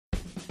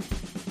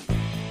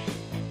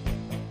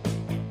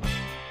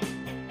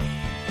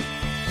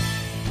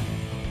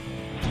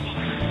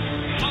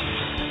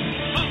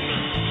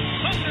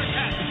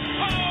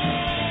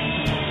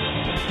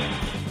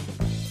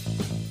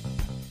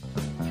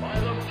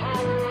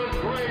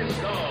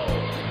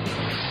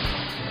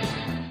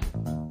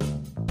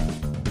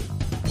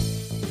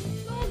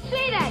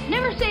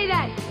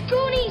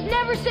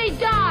never say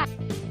die.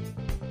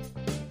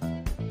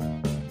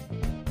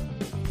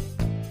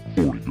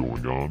 40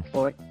 going on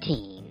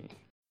 14.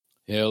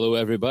 Hello,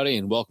 everybody,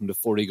 and welcome to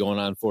 40 Going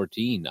on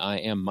 14. I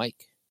am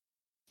Mike.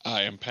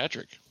 I am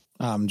Patrick.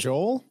 I'm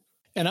Joel.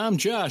 And I'm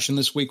Josh, and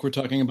this week we're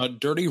talking about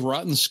Dirty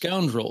Rotten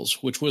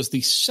Scoundrels, which was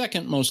the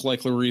second most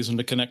likely reason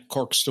to connect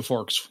corks to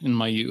forks in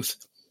my youth.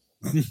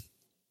 I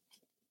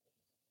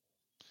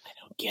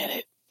don't get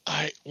it.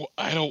 I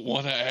don't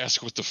want to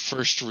ask what the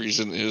first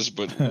reason is,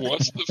 but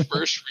what's the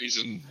first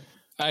reason?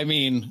 I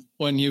mean,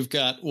 when you've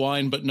got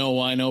wine but no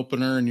wine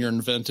opener and you're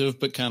inventive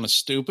but kind of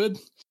stupid.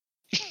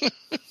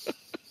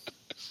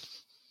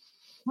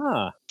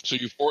 Huh. So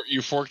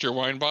you forked your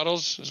wine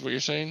bottles, is what you're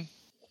saying?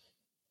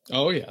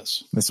 Oh,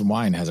 yes. This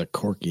wine has a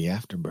corky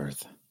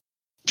afterbirth.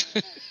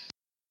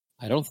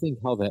 I don't think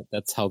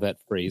that's how that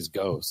phrase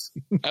goes.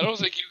 I don't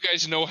think you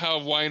guys know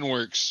how wine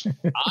works.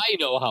 I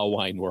know how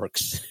wine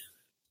works.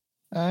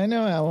 I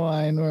know how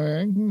wine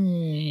works.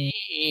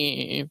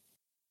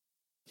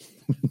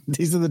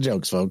 These are the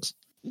jokes, folks.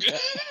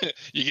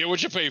 You get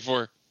what you pay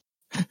for.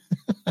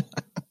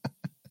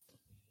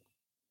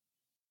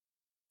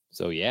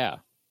 So, yeah.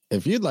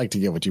 If you'd like to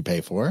get what you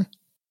pay for.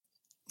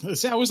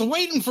 See, I was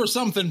waiting for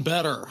something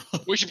better.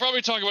 We should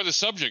probably talk about the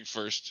subject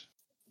first.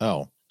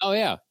 Oh,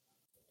 yeah.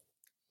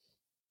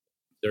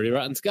 Dirty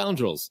Rotten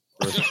Scoundrels.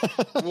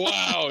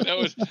 Wow, that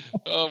was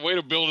way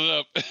to build it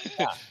up.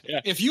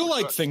 Yeah. If you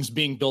like things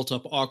being built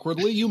up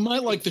awkwardly, you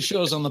might like the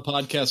shows on the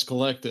Podcast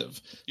Collective.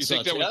 You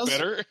think that was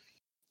better?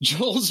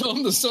 Joel's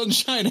on the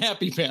Sunshine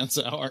Happy Pants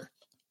Hour.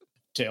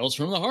 Tales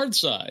from the Hard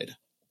Side.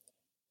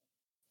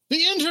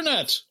 The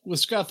Internet with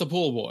Scott the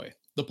Pool Boy.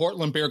 The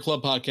Portland Bear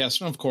Club Podcast,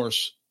 and of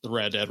course, the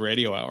Rad Dad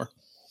Radio Hour.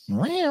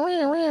 Wow.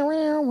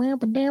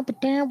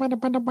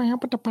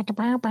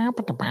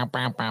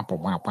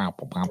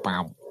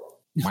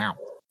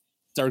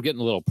 Started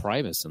getting a little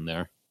Primus in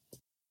there.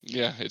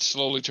 Yeah, it's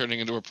slowly turning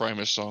into a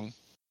Primus song.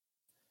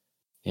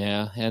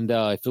 Yeah, and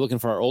if you're looking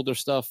for our older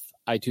stuff,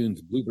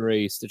 iTunes,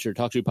 Blueberry, Stitcher,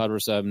 TalkShoe,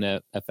 Podverse,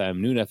 FM,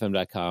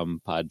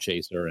 NoonFM.com,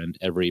 Podchaser, and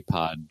every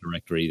pod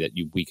directory that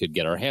we could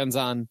get our hands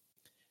on.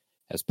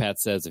 As Pat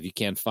says, if you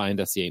can't find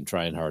us, you ain't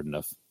trying hard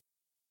enough.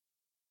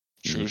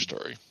 True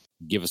story.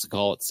 Give us a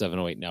call at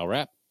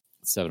 708-NOW-RAP,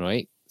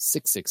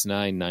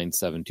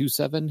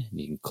 708-669-9727.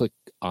 You can click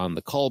on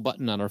the call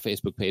button on our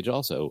Facebook page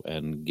also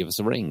and give us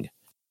a ring.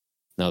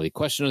 Now, the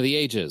question of the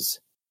age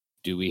is,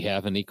 do we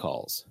have any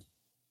calls?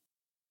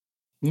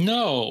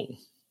 No.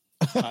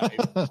 I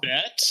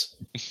bet.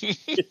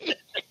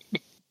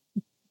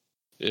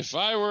 If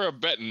I were a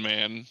betting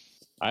man,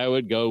 I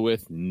would go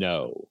with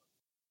no.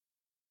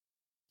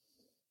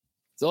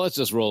 So let's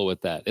just roll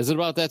with that. Is it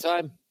about that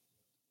time?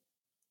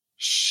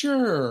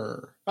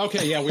 Sure.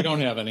 Okay, yeah, we don't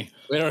have any.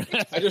 We don't.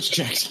 I just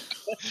checked.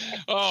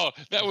 oh,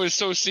 that was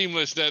so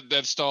seamless,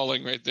 that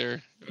stalling right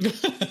there.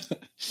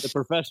 The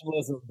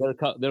professionalism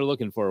they're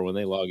looking for when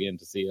they log in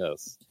to see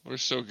us. We're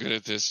so good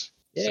at this.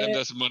 Yeah. Send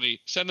us money.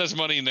 Send us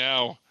money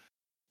now.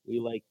 We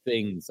like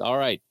things. All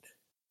right.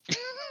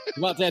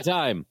 About that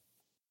time.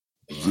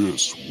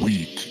 This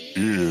week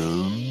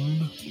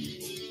in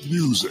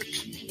music,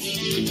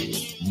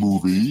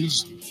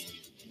 movies,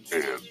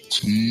 and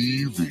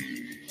TV.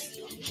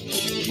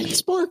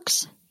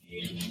 Sporks.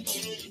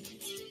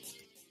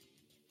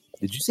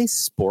 Did you say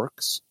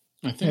sporks?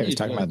 I Yeah, think he was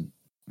talking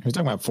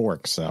about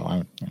forks,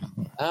 so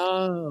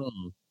Oh.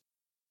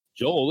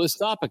 Joel is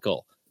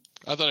topical.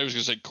 I thought I was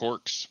going to say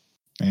corks.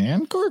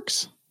 and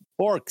corks.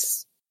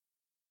 Forks.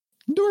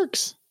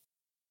 Dorks.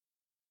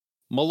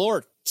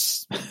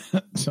 Malorts.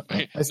 So,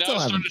 I Now still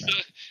haven't.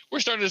 we're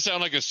starting to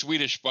sound like a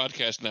Swedish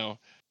podcast now.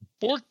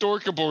 Bork,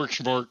 dork, a bork,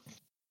 schbork.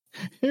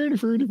 Fruity,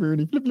 fruity,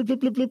 fruity, flip, flip, flip,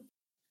 flip, flip.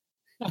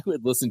 I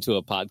would listen to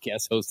a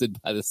podcast hosted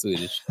by the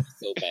Swedish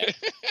so bad.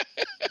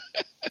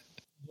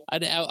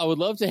 I would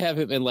love to have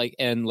him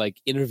and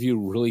interview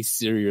really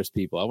serious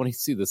people. I want to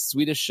see the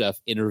Swedish chef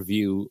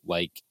interview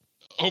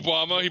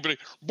Obama, he'd be like,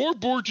 bork,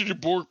 bork, to the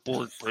bork,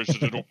 bork,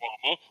 President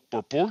Obama,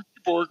 bork, bork,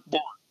 bork,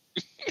 bork.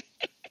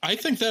 I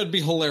think that would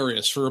be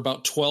hilarious for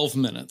about 12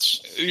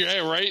 minutes.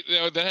 Yeah, right?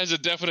 That has a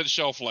definite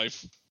shelf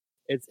life.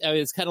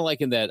 It's kind of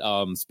like in that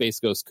Space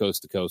Ghost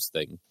Coast to Coast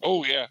thing.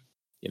 Oh, yeah.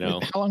 You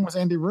know, How long was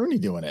Andy Rooney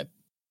doing it?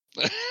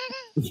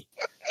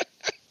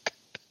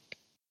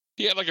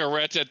 He had like a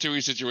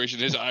ratatouille situation.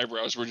 His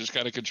eyebrows were just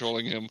kind of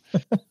controlling him.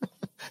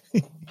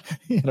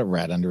 He had a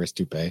rat under his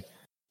toupee.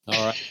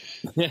 all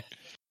right.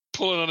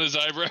 Pulling on his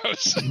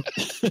eyebrows.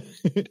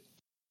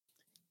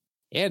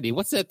 Andy,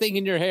 what's that thing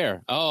in your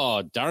hair?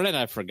 Oh, darn it,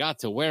 I forgot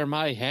to wear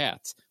my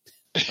hat.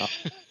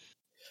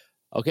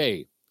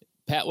 Okay,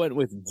 Pat went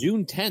with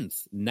June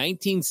 10th,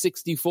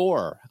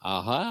 1964.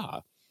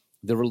 Aha.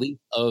 The release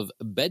of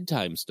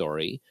Bedtime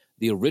Story,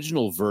 the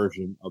original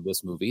version of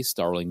this movie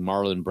starring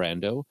Marlon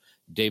Brando,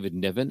 David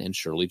Niven, and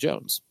Shirley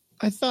Jones.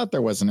 I thought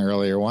there was an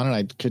earlier one, and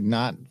I could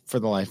not, for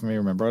the life of me,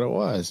 remember what it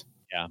was.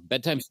 Yeah,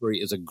 Bedtime Story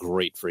is a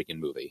great freaking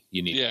movie.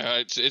 Yeah,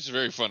 it's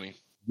very funny.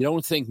 You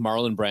don't think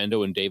Marlon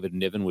Brando and David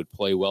Niven would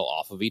play well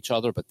off of each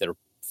other, but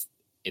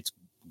it's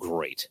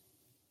great.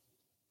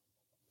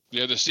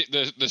 Yeah,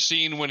 the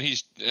scene when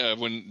he's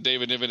when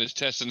David Niven is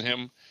testing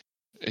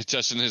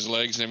his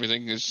legs and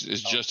everything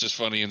is just as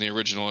funny in the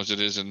original as it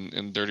is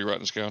in Dirty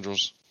Rotten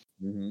Scoundrels.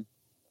 Mm-hmm.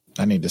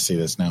 I need to see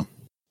this now.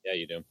 Yeah,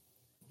 you do.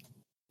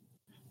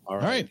 All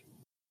right.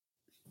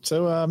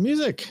 So,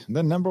 music.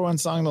 The number one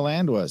song in the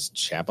land was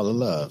Chapel of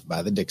Love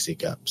by the Dixie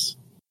Cups.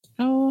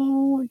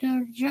 Oh,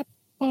 the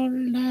Chapel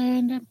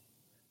Land.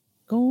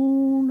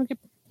 Gonna get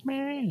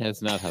married.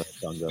 That's not how the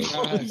song goes.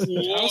 I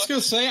was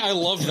going to say I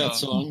love that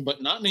song,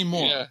 but not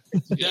anymore.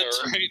 Yeah,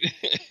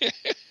 right.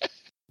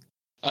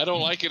 I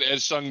don't like it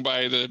as sung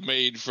by the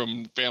maid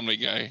from Family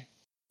Guy.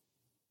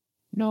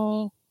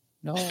 No.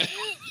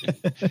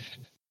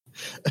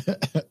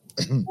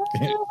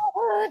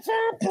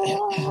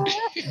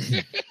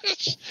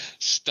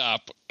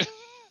 Stop.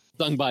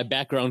 Sung by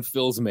background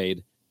Phil's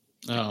maid.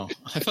 Oh,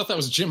 I thought that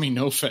was Jimmy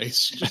No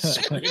Face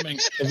just screaming.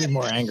 I'd be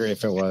more angry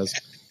if it was.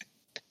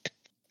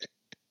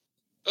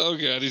 Oh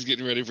God, he's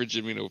getting ready for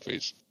Jimmy No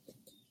Face.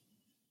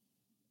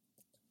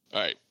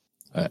 All right.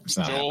 It's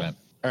not Joel?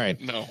 happening. All right.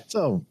 No.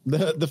 So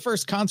the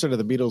first concert of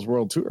the Beatles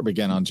World Tour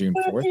began on June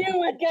 4th.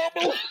 I got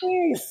no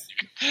face.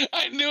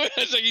 I knew it.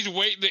 I was like, he's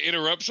waiting to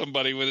interrupt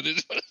somebody with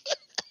it.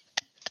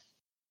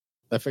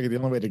 I figured the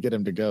only way to get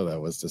him to go,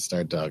 though, was to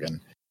start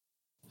talking.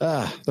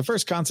 The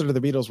first concert of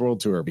the Beatles World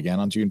Tour began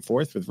on June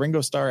 4th, with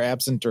Ringo Starr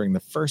absent during the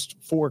first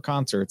 4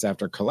 concerts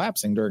after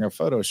collapsing during a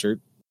photo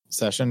shoot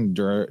session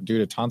due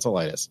to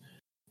tonsillitis.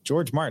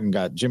 George Martin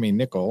got Jimmy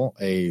Nicol,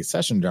 a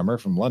session drummer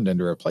from London,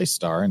 to replace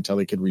Starr until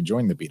he could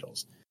rejoin the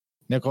Beatles.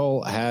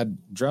 Nicol had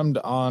drummed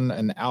on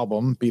an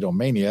album,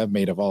 Beatlemania,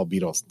 made of all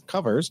Beatles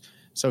covers,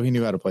 so he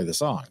knew how to play the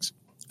songs.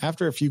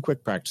 After a few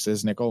quick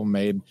practices, Nicol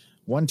made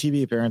 1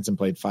 TV appearance and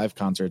played 5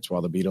 concerts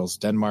while the Beatles,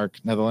 Denmark,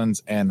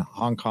 Netherlands, and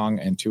Hong Kong,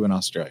 and 2 in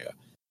Australia.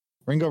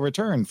 Ringo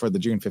returned for the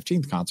June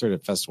 15th concert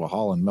at Festival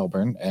Hall in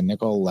Melbourne, and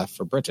Nicol left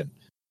for Britain.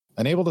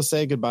 Unable to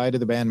say goodbye to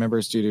the band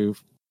members due to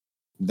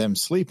them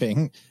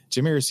sleeping,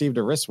 Jimmy received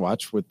a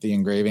wristwatch with the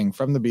engraving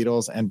from the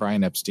Beatles and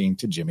Brian Epstein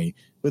to Jimmy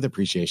with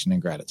appreciation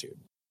and gratitude.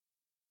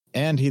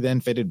 And he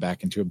then faded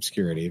back into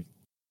obscurity.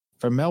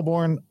 From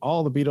Melbourne,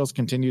 all the Beatles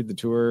continued the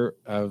tour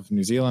of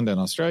New Zealand and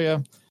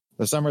Australia.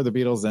 The summer, the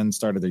Beatles then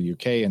started their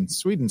UK and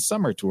Sweden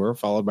summer tour,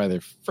 followed by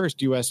their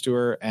first US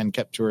tour, and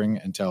kept touring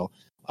until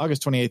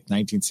August 28,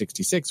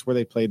 1966, where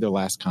they played their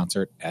last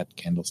concert at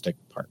Candlestick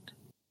Park.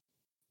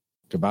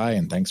 Goodbye,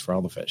 and thanks for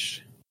all the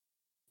fish.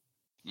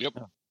 Yep.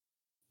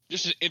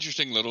 Just an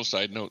interesting little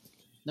side note.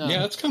 No.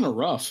 Yeah, it's kind of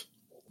rough.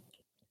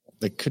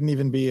 They couldn't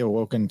even be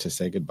awoken to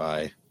say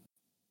goodbye.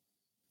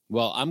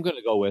 Well, I'm going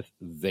to go with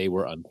they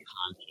were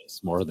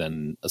unconscious more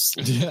than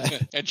asleep.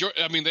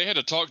 And they had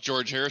to talk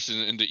George Harrison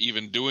into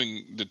even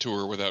doing the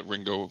tour without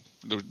Ringo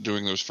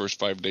doing those first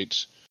 5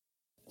 dates.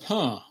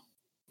 Huh.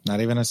 Not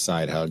even a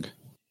side hug.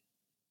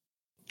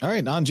 All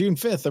right, on June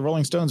 5th, the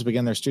Rolling Stones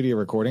began their studio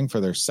recording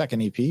for their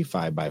second EP,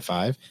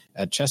 5x5,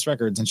 at Chess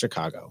Records in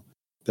Chicago.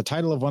 The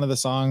title of one of the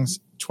songs,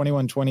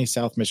 2120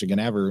 South Michigan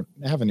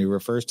Avenue,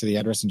 refers to the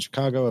address in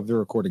Chicago of the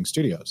recording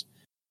studios.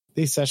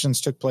 These sessions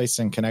took place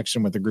in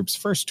connection with the group's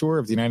first tour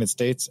of the United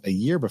States a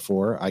year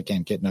before I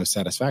Can't Get No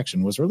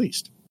Satisfaction was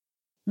released.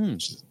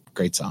 Which is a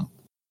great song.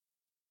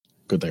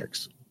 Good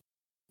lyrics.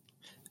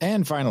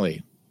 And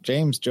finally,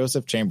 James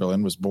Joseph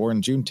Chamberlain was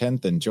born June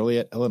 10th in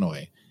Joliet,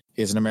 Illinois.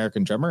 He is an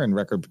American drummer and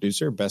record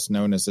producer, best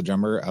known as the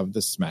drummer of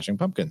the Smashing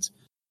Pumpkins.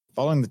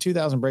 Following the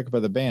 2000 breakup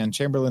of the band,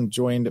 Chamberlain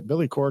joined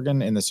Billy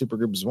Corgan in the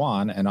supergroup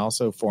Zwan and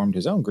also formed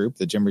his own group,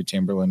 the Jimmy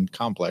Chamberlain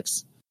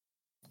Complex.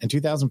 In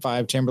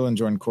 2005, Chamberlain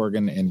joined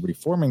Corgan in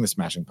reforming the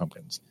Smashing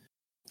Pumpkins.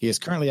 He is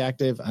currently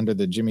active under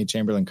the Jimmy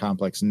Chamberlain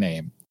Complex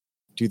name.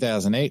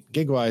 2008,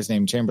 Gigwise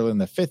named Chamberlain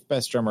the 5th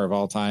best drummer of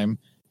all time.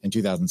 In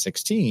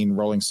 2016,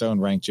 Rolling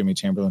Stone ranked Jimmy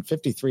Chamberlain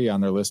 53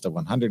 on their list of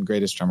 100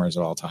 greatest drummers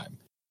of all time.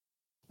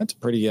 That's a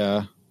pretty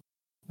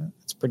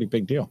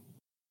big deal.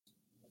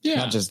 Yeah.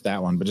 Not just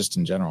that one, but just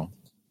in general.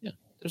 Yeah,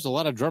 there's a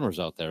lot of drummers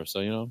out there, so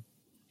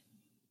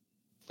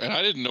And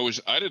I didn't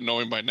know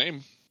him by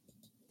name.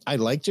 I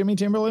like Jimmy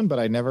Chamberlain, but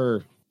I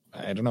never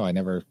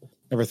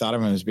thought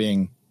of him as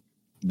being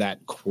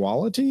that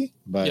quality.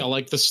 But Yeah,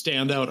 like the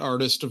standout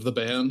artist of the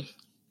band.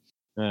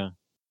 Yeah.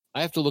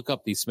 I have to look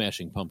up these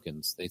Smashing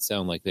Pumpkins. They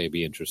sound like they'd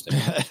be interesting.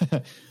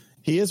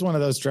 he is one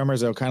of those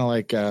drummers, though, kind of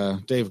like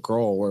Dave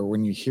Grohl, where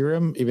when you hear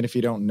him, even if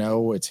you don't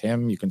know it's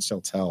him, you can still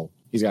tell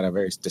he's got a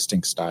very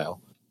distinct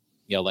style.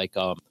 Yeah, like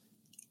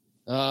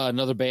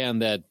another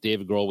band that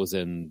David Grohl was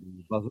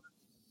in.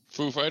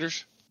 Foo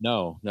Fighters?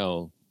 No.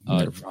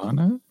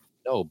 Nirvana?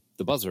 No,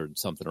 the Buzzard,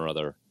 something or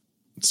other.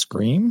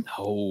 Scream?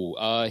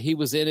 No, he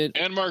was in it.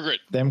 And Margaret.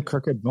 Them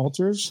Crooked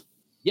Vultures?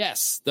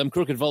 Yes, them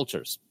Crooked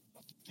Vultures.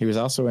 He was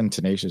also in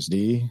Tenacious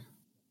D,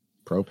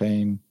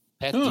 Propane.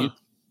 Pat, do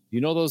you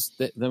know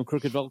them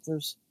Crooked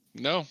Vultures?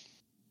 No.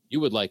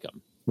 You would like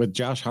them. With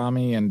Josh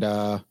Homme and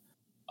John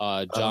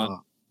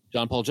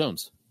Paul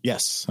Jones.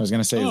 Yes, I was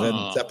going to say Led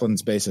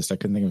Zeppelin's bassist. I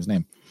couldn't think of his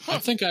name. I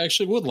think I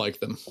actually would like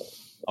them.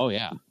 Oh,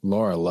 yeah.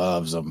 Laura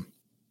loves them.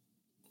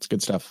 It's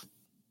good stuff.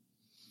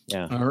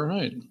 Yeah. All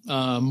right.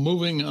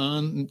 Moving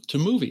on to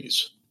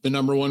movies. The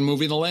number one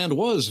movie in the land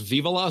was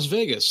Viva Las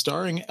Vegas,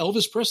 starring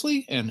Elvis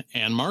Presley and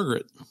Anne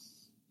Margaret.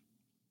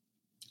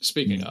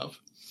 Speaking of,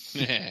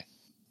 Hey,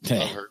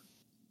 Her.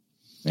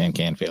 Van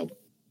Canfield.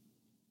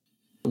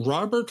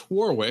 Robert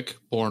Warwick,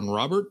 born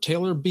Robert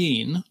Taylor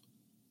Bean,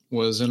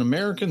 was an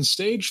American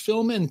stage,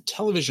 film, and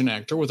television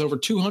actor with over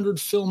 200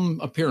 film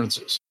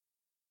appearances.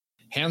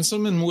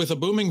 Handsome and with a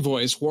booming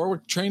voice,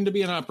 Warwick trained to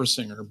be an opera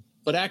singer,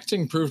 but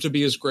acting proved to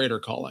be his greater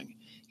calling.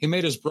 He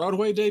made his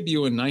Broadway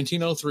debut in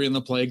 1903 in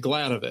the play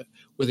Glad of It,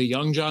 with a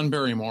young John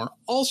Barrymore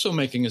also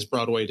making his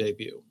Broadway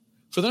debut.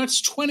 For the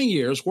next 20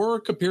 years,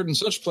 Warwick appeared in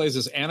such plays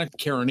as Anna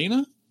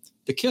Karenina,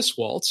 The Kiss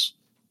Waltz,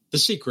 The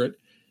Secret,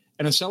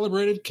 and A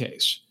Celebrated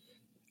Case.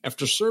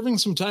 After serving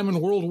some time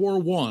in World War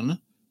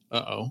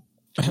I,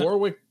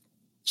 Warwick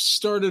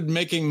started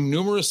making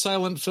numerous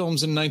silent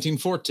films in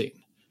 1914.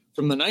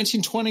 From the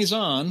 1920s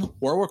on,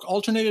 Warwick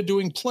alternated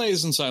doing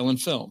plays and silent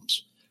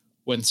films.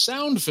 When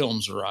sound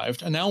films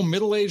arrived, a now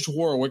middle-aged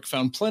Warwick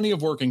found plenty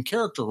of work in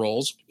character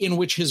roles in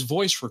which his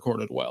voice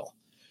recorded well.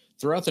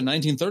 Throughout the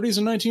 1930s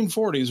and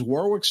 1940s,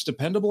 Warwick's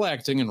dependable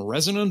acting and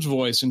resonant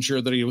voice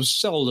ensured that he was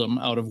seldom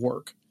out of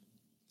work.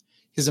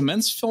 His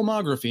immense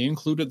filmography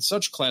included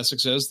such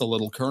classics as The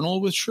Little Colonel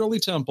with Shirley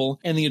Temple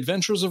and The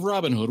Adventures of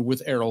Robin Hood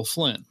with Errol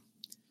Flynn.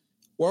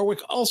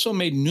 Warwick also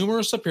made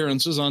numerous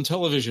appearances on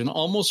television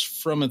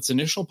almost from its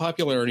initial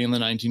popularity in the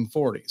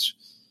 1940s.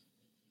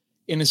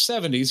 In his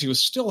 70s, he was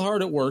still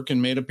hard at work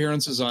and made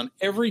appearances on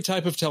every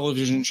type of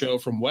television show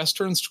from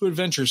westerns to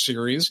adventure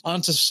series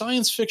onto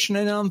science fiction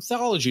and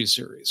anthology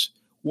series.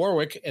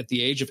 Warwick, at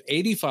the age of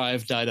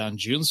 85, died on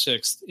June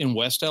 6th in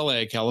West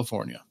LA,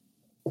 California.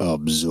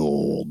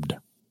 Absorbed.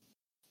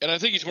 And I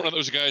think he's one of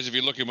those guys, if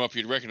you look him up,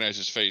 you'd recognize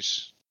his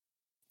face.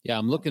 Yeah,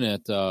 I'm looking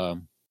at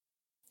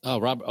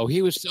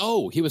he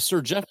was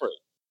Sir Geoffrey.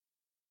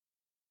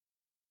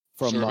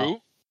 From Sir who?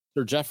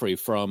 Sir Geoffrey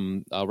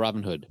from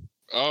Robin Hood.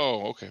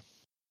 Oh, okay.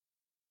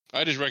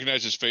 I just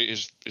recognized his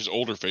face, his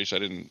older face. I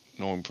didn't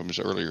know him from his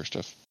earlier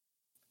stuff.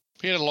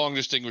 He had a long,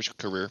 distinguished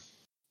career.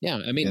 Yeah,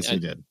 I mean, Yes, he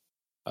did.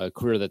 A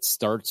career that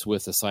starts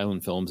with the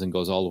silent films and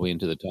goes all the way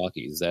into the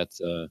talkies.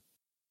 That's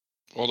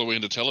All the way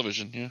into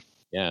television,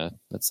 yeah.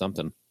 that's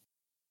something.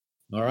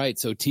 All right,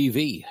 so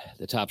TV.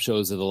 The top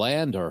shows of the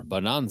land are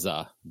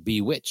Bonanza,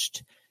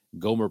 Bewitched,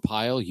 Gomer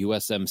Pyle,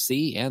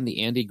 USMC, and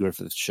The Andy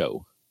Griffith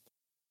Show.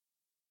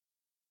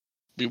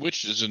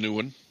 Bewitched is a new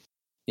one.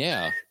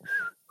 Yeah.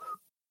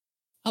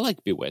 I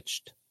like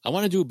Bewitched. I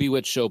want to do a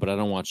Bewitched show, but I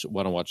don't want to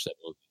watch that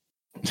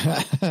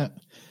movie.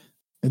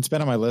 It's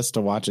been on my list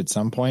to watch at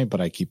some point, but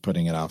I keep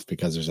putting it off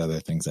because there's other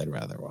things I'd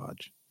rather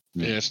watch.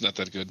 Yeah, it's not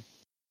that good.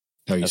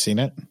 Oh, you seen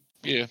it?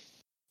 Yeah.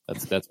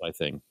 That's my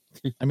thing.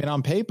 I mean,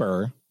 on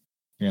paper,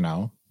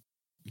 it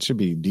should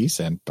be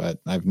decent, but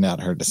I've not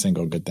heard a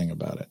single good thing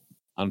about it.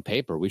 On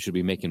paper, we should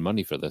be making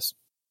money for this.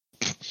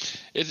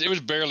 It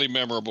was barely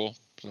memorable.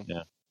 So.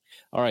 Yeah.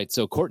 All right,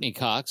 so Courtney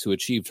Cox, who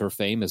achieved her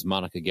fame as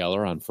Monica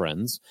Geller on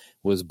Friends,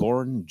 was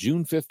born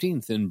June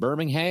 15th in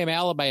Birmingham,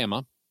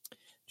 Alabama.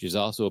 She's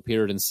also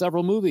appeared in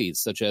several movies,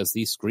 such as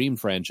the Scream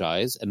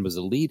franchise, and was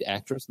a lead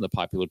actress in the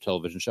popular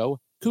television show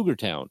Cougar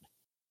Town.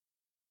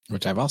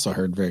 Which I've also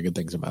heard very good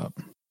things about.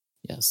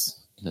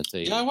 Yes.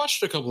 Yeah, I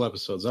watched a couple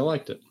episodes. I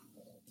liked it.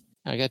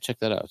 I got to check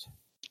that out.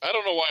 I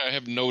don't know why I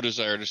have no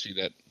desire to see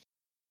that.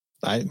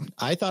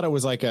 I thought it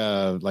was like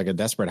a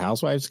Desperate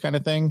Housewives kind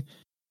of thing.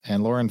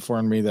 And Laura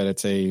informed me that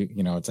it's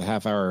a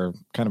half hour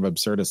kind of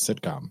absurdist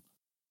sitcom.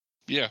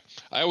 Yeah,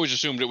 I always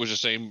assumed it was the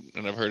same,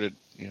 and I've heard it.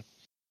 Yeah,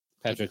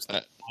 Patrick's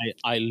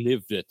I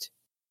lived it.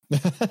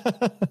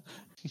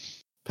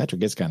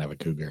 Patrick is kind of a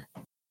cougar.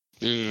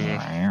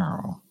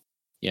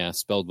 Yeah,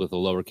 spelled with a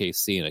lowercase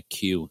c and a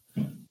q.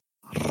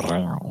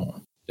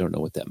 Don't know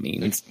what that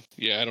means.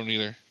 Yeah, I don't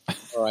either.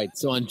 All right,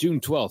 so on June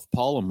 12th,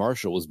 Paula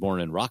Marshall was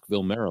born in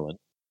Rockville, Maryland.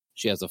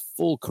 She has a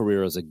full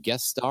career as a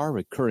guest star,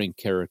 recurring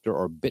character,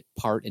 or bit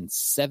part in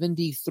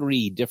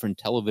 73 different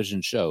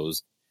television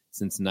shows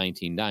since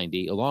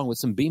 1990, along with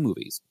some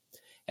B-movies.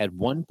 At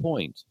one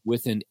point,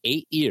 within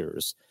 8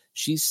 years,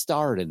 she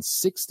starred in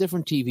 6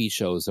 different TV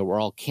shows that were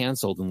all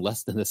canceled in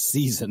less than a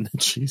season.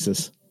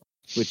 Jesus.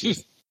 Which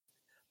is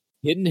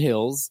Hidden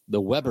Hills,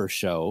 The Weber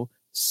Show,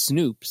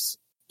 Snoops,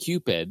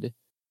 Cupid,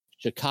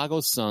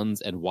 Chicago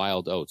Suns, and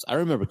Wild Oats. I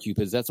remember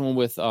Cupid. That's the one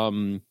with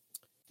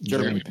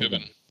Jeremy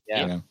Piven.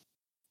 Yeah.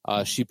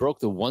 She broke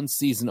the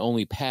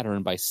one-season-only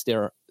pattern by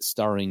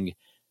starring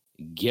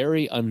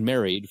Gary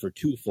Unmarried for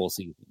 2 full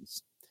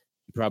seasons.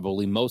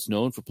 Probably most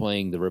known for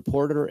playing the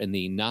reporter in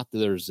the Not That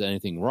There's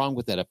Anything Wrong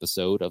With That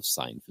episode of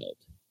Seinfeld.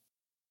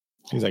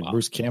 He's like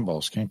Bruce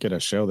Campbell. She can't get a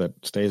show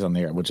that stays on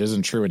the air, which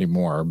isn't true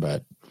anymore,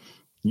 but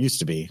used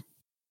to be.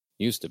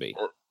 Used to be.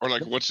 Or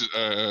like, what's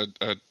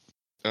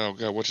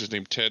his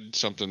name? Ted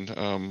something.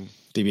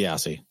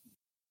 DiBiase.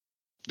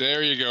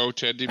 There you go,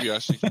 Ted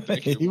DiBiase.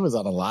 Thank you. He was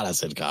on a lot of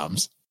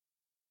sitcoms.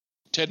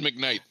 Ted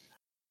McKnight,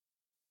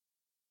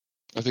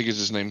 I think is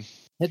his name.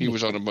 He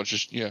was on a bunch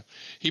of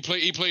He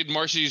played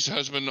Marcy's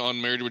husband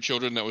on Married with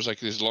Children. That was like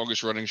his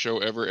longest running show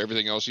ever.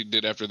 Everything else he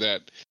did after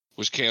that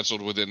was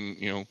canceled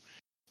within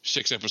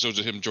 6 episodes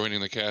of him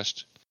joining the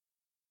cast.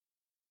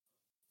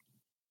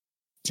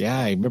 Yeah,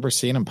 I remember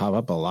seeing him pop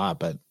up a lot,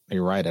 but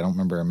you're right. I don't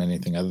remember him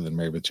anything other than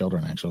Married with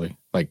Children, actually.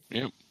 Like,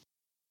 Yep.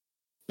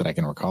 that I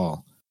can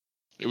recall.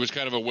 It was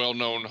kind of a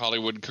well-known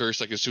Hollywood curse.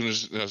 Like as soon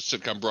as a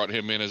sitcom brought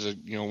him in as a,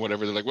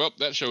 whatever, they're like, well,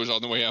 that show is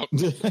on the way out.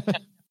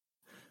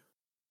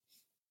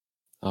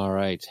 All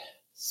right.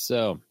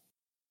 So,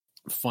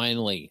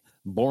 finally,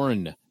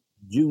 born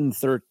June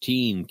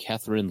 13,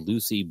 Catherine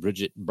Lucy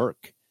Bridget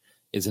Burke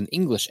is an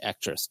English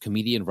actress,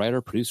 comedian,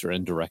 writer, producer,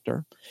 and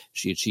director.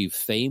 She achieved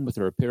fame with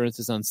her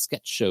appearances on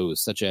sketch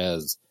shows such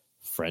as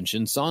French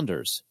and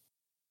Saunders,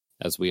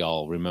 as we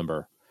all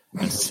remember,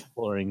 and her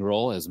exploring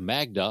role as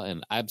Magda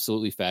in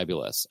Absolutely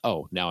Fabulous.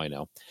 Oh, now I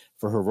know.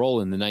 For her role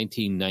in the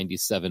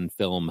 1997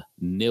 film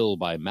Nil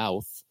by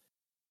Mouth.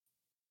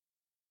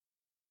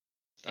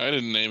 I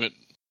didn't name it.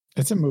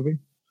 It's a movie.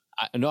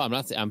 No, I'm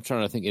not. I'm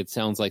trying to think. It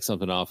sounds like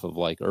something off of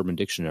like Urban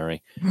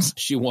Dictionary.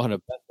 She won a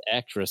Best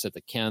Actress at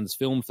the Cannes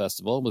Film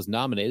Festival and was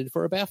nominated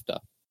for a BAFTA.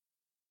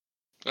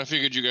 I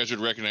figured you guys would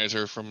recognize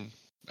her from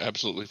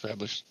Absolutely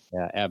Fabulous.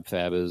 Yeah, Ab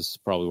Fab is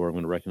probably where I'm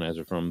going to recognize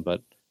her from.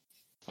 But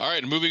All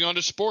right, moving on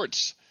to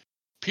sports.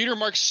 Peter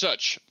Mark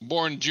Such,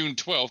 born June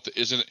 12th,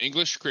 is an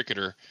English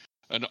cricketer.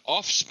 An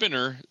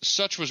off-spinner,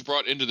 Such was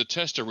brought into the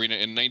Test arena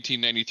in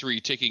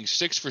 1993, taking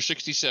 6 for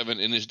 67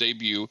 in his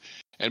debut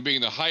and being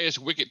the highest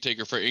wicket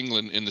taker for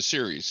England in the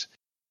series.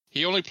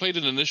 He only played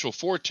an initial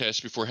 4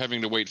 tests before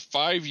having to wait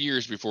 5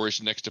 years before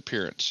his next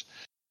appearance.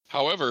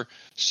 However,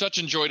 Such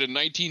enjoyed a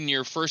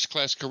 19-year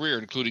first-class career,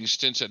 including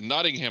stints at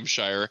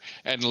Nottinghamshire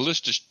and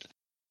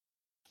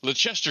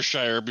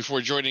Leicestershire before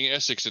joining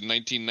Essex in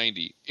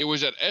 1990. It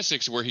was at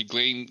Essex where he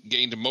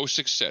gained most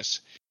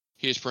success.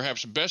 He is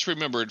perhaps best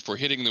remembered for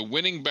hitting the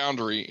winning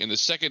boundary in the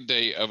second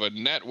day of a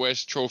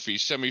NatWest Trophy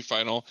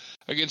semi-final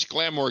against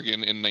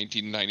Glamorgan in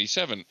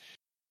 1997.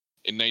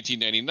 In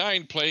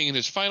 1999, playing in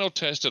his final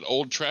test at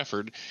Old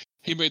Trafford,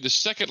 he made the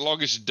second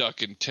longest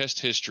duck in Test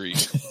history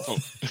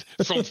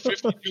from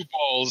 52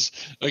 balls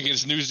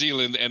against New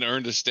Zealand and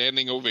earned a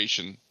standing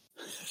ovation.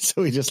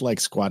 So he just like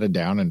squatted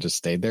down and just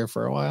stayed there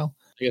for a while.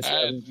 I guess,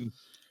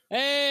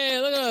 hey,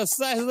 look at the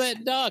size of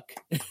that duck.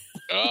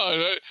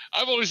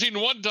 I've only seen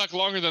one duck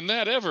longer than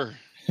that ever.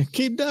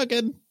 Keep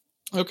ducking.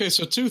 Okay,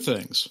 so 2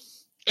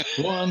 things.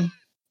 One,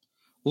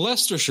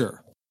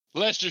 Leicestershire.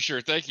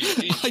 Leicestershire, thank you.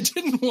 I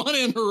didn't want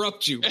to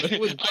interrupt you, but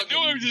it was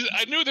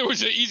I knew there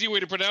was an easy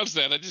way to pronounce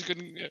that. I just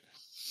couldn't.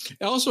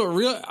 Also,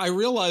 I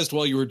realized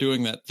while you were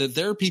doing that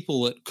there are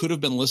people that could have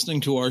been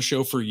listening to our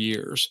show for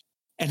years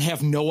and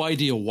have no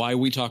idea why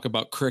we talk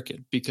about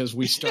cricket because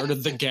we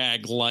started the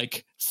gag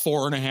like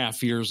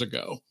 4.5 years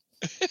ago.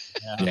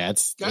 Yeah,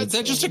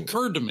 that just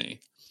occurred to me.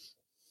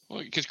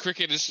 Well, because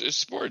cricket is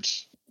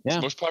sports. Yeah. It's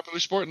the most popular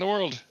sport in the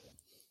world.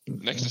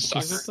 Next to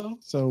soccer.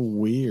 So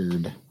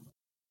weird.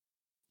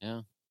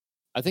 Yeah.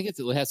 I think it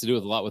has to do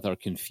with a lot with our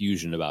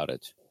confusion about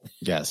it.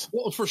 Yes.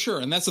 Well, for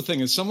sure. And that's the thing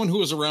is someone who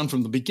was around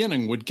from the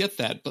beginning would get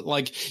that. But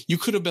like you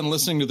could have been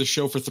listening to the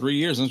show for 3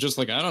 years and it's just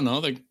like, I don't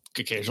know. They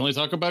occasionally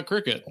talk about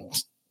cricket.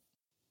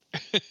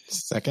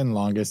 Second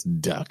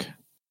longest duck.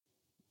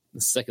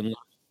 The second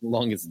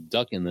longest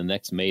duck in the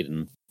next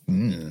maiden.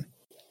 Mm.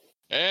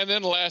 And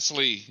then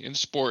lastly, in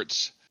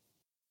sports,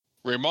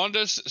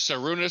 Raimondas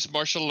Sarunas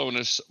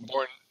Marciulionis,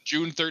 born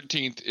June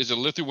 13th, is a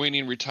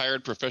Lithuanian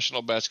retired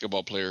professional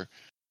basketball player.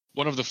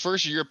 One of the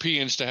first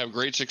Europeans to have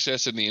great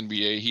success in the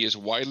NBA, he is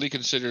widely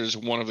considered as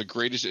one of the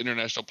greatest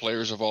international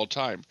players of all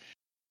time.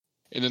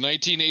 In the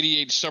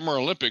 1988 Summer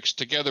Olympics,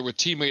 together with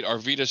teammate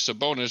Arvydas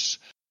Sabonis,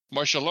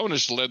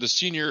 Marciulionis led the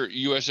senior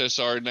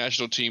USSR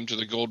national team to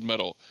the gold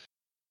medal.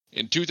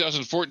 In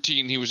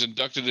 2014, he was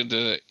inducted into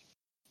the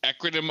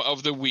acronym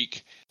of the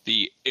week,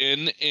 the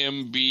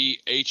NMBHOF.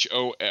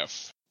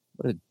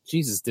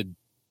 Jesus, did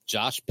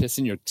Josh piss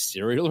in your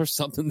cereal or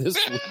something this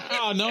week?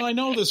 Oh, no, I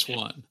know this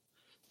one.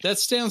 That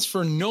stands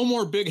for No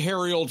More Big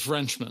Hairy Old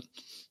Frenchmen.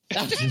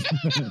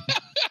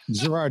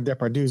 Gerard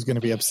Depardieu is going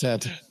to be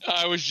upset.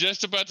 I was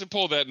just about to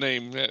pull that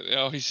name.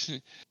 Oh,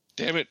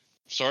 damn it.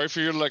 Sorry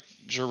for your luck,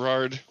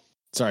 Gerard.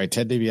 Sorry,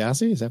 Ted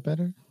DiBiase? Is that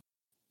better?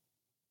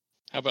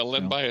 How about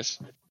Len Bias?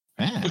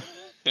 Ah.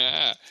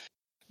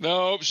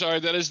 No, sorry.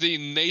 That is the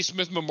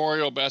Naismith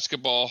Memorial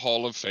Basketball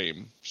Hall of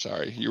Fame.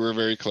 Sorry, you were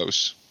very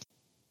close.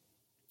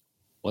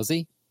 Was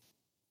he?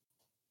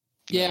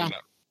 Yeah. No.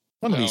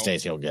 One of these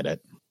days he'll get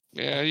it.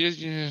 Yeah,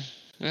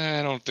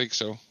 I don't think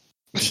so.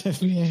 We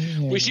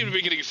seem to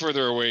be getting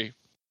further away.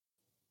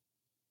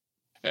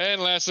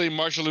 And lastly,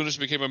 Marciulionis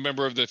became a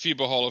member of the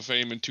FIBA Hall of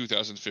Fame in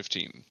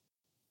 2015.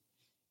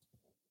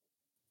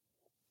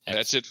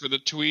 That's it for the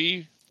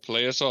twee.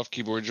 Play us off,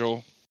 Keyboard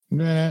Joel. All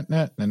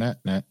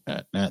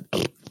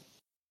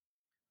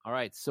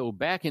right, so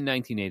back in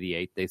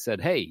 1988, they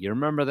said, hey, you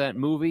remember that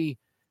movie,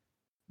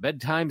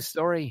 Bedtime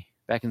Story,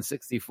 back in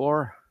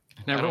 1964?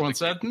 And everyone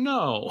said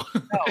no.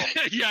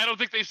 Yeah, I don't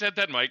think they said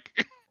that, Mike.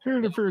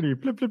 Flip,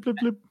 flip, flip,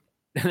 flip.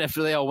 And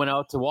after they all went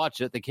out to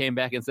watch it, they came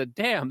back and said,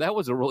 damn, that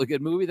was a really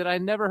good movie that I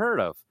never heard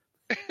of.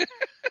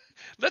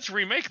 Let's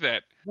remake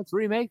that. Let's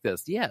remake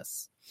this,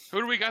 yes.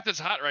 Who do we got that's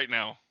hot right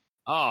now?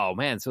 Oh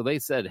man! So they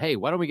said, "Hey,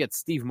 why don't we get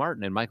Steve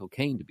Martin and Michael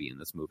Caine to be in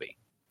this movie?"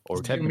 Or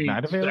Is Ted You mean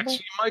McKnight available?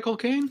 Sexy Michael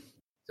Caine?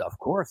 of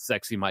course,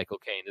 sexy Michael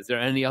Caine. Is there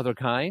any other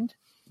kind?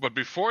 But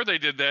before they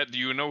did that, do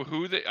you know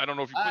who they? I don't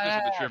know if you put this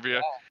in the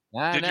trivia.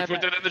 Did you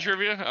put that in the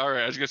trivia? All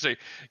right, I was gonna say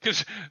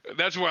because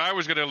that's where I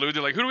was gonna allude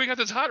to. Like, who do we got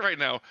that's hot right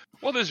now?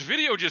 Well, this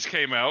video just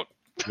came out.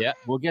 Yeah,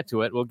 we'll get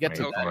to it. We'll get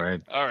to Wait that. for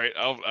it. All right,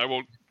 I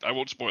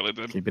won't spoil it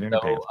then. Keep it in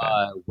your So, pants,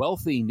 man.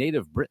 wealthy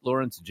native Brit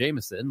Lawrence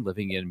Jameson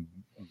living in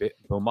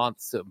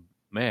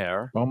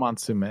Beaumont-sur-Mer.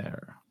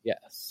 Beaumont-sur-Mer.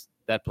 Yes,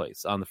 that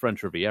place on the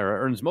French Riviera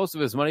earns most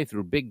of his money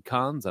through big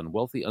cons on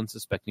wealthy,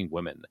 unsuspecting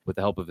women. With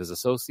the help of his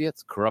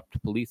associates,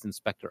 corrupt police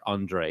inspector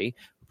Andre,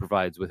 who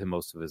provides with him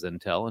most of his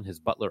intel, and his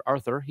butler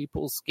Arthur, he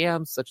pulls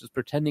scams such as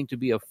pretending to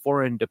be a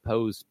foreign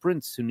deposed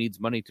prince who needs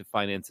money to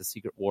finance a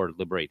secret war to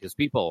liberate his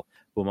people.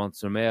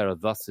 Beaumont-sur-Mer,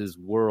 thus his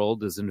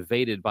world, is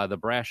invaded by the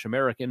brash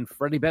American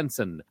Freddie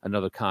Benson,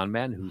 another con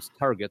man whose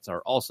targets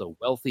are also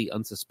wealthy,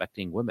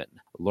 unsuspecting women.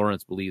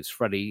 Lawrence believes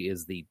Freddie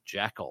is the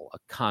Jackal, a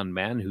con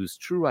man whose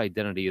true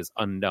identity is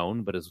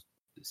unknown, but is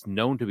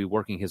known to be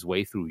working his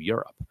way through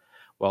Europe.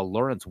 While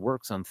Lawrence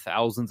works on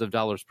thousands of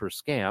dollars per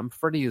scam,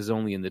 Freddie is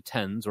only in the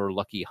tens or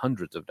lucky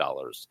hundreds of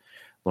dollars.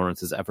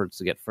 Lawrence's efforts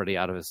to get Freddie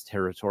out of his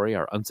territory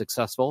are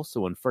unsuccessful, so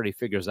when Freddie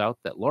figures out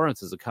that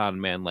Lawrence is a con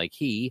man like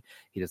he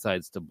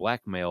decides to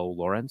blackmail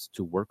Lawrence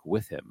to work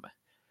with him.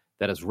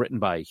 That is written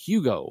by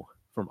Hugo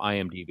from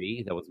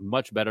IMDb. That was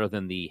much better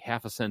than the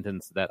half a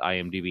sentence that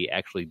IMDb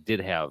actually did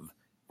have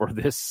for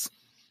this.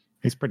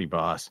 He's pretty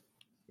boss.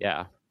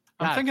 Yeah.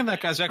 I'm thinking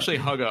that guy's actually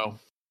Huggo.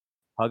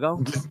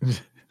 Huggo?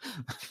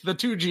 The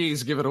 2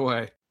 G's give it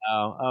away.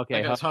 Oh,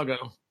 okay. That guy's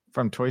Huggo.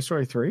 From Toy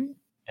Story 3?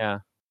 Yeah.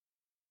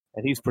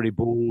 And he's pretty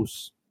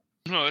boos.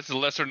 No, that's a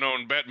lesser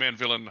known Batman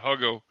villain,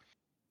 Huggo.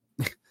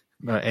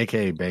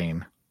 A.K.A.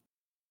 Bane.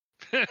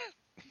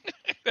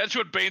 That's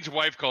what Bane's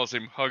wife calls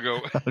him,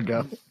 Huggo.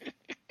 Go.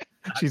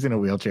 She's in a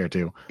wheelchair,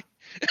 too.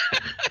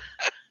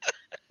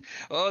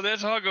 Oh,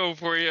 that's Huggo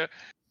for you.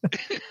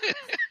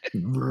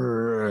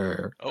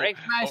 Brrr. Breaks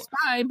my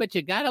spine, but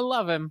you gotta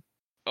love him.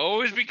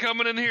 Always be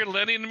coming in here,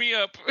 letting me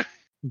up.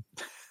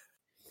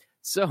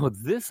 So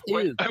this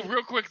is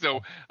Real quick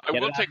though, Get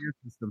it out of your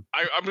system.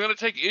 I'm going to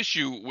take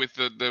issue with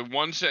the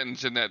one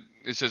sentence in that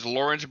it says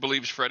Lawrence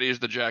believes Freddy is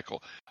the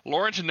Jackal.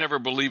 Lawrence never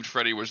believed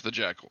Freddy was the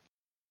Jackal.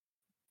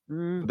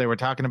 They were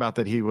talking about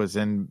that he was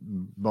in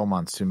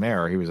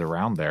Beaumont-sur-Mer. He was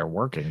around there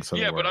working. So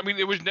Yeah, but I mean,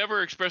 it was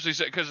never expressly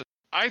said because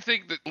I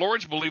think that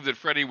Lawrence believed that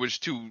Freddy was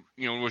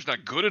was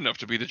not good enough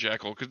to be the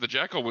Jackal because the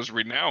Jackal was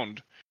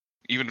renowned,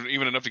 even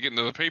enough to get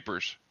into the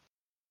papers.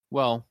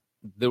 Well,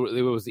 there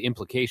was the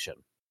implication.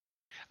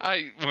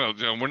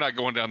 We're not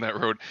going down that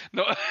road.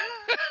 No,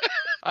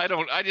 I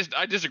don't.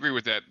 I disagree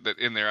with that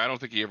in there. I don't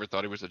think he ever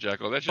thought he was the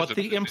Jackal. That's just But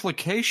the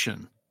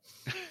implication.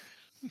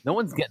 No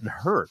one's getting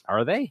hurt,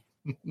 are they?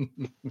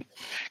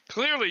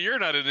 Clearly, you're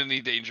not in any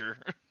danger.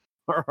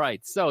 All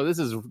right. So this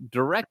is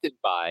directed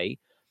by,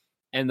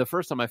 and the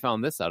first time I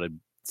found this out, it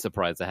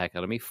surprised the heck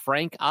out of me,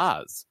 Frank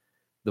Oz,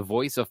 the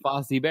voice of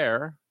Fozzie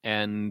Bear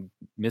and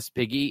Miss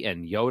Piggy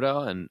and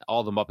Yoda and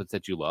all the Muppets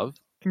that you love.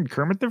 And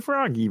Kermit the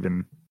Frog,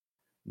 even.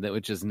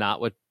 Which is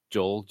not what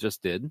Joel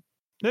just did.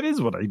 That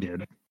is what I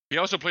did. He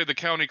also played the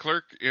county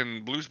clerk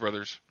in Blues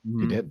Brothers.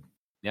 He did.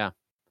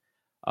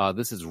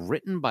 This is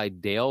written by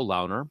Dale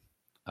Launer,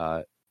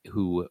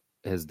 who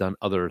has done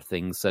other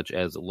things such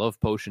as Love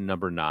Potion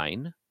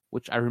 #9,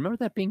 which I remember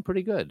that being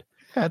pretty good.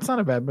 Yeah, it's not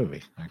a bad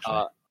movie,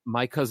 actually.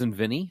 My Cousin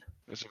Vinny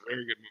That's a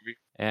very good movie.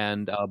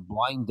 and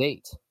Blind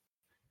Date.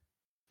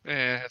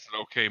 That's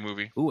an okay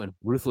movie. Ooh, and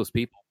Ruthless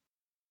People.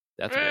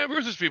 That's good.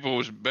 Ruthless People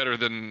was better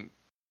than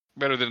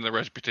the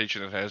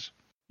reputation it has.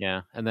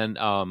 Yeah, and then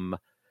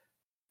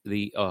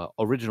the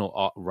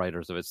original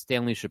writers of it,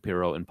 Stanley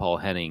Shapiro and Paul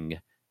Henning,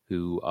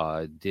 who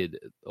did,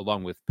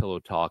 along with Pillow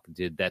Talk,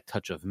 did That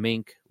Touch of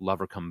Mink,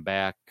 Lover Come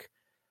Back,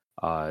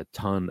 a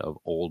ton of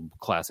old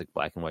classic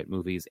black and white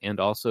movies, and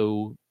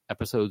also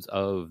episodes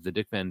of The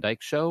Dick Van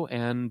Dyke Show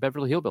and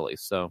Beverly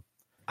Hillbillies. So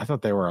I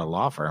thought they were a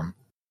law firm.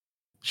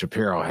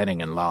 Shapiro,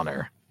 Henning, and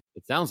Launer.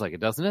 it sounds like it,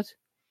 doesn't it?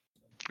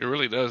 It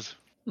really does.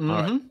 Mm-hmm.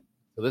 All right.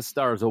 So this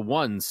stars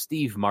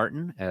Steve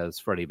Martin as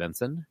Freddie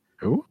Benson.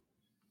 Who?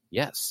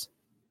 Yes.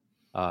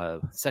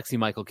 Sexy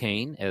Michael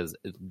Caine as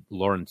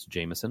Lawrence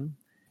Jameson.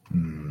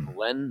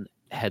 Glenn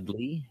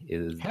Headley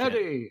is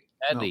Heady.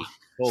 Headley.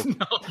 Oh,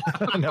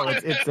 No,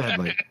 it's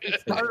Headley.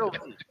 startled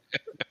me.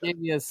 Gave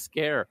me a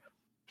scare.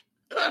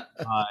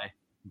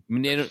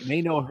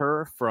 May know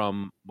her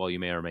from, well, you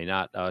may or may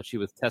not. She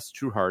was Tess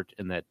Trueheart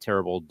in that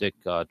terrible Dick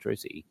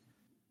Tracy.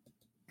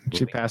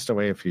 She passed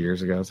away a few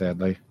years ago,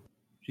 sadly.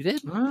 She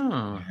did?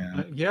 Oh,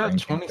 yeah, Brain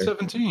cancer.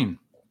 2017.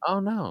 Oh,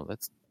 no.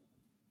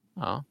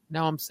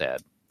 Now I'm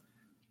sad.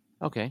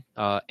 Okay.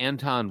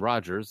 Anton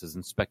Rogers is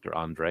Inspector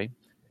Andre.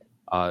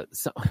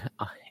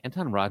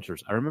 Anton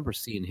Rogers, I remember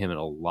seeing him in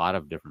a lot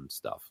of different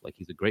stuff. Like,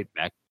 he's a great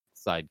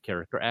backside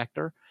character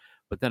actor.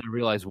 But then I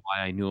realized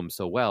why I knew him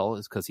so well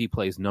is because he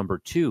plays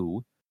number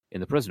 2 in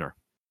The Prisoner.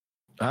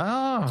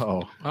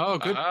 Oh,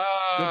 Good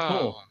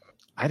pull.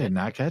 I did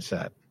not catch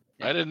that.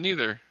 I didn't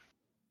either.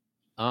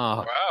 Oh,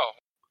 Wow.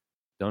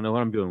 don't know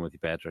what I'm doing with you,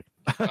 Patrick.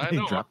 I He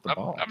know. dropped the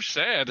ball. I'm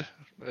sad.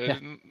 I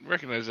didn't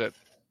recognize that.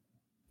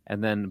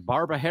 And then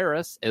Barbara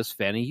Harris as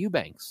Fanny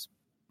Eubanks.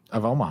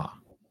 Of Omaha.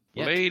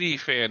 Yeah. Lady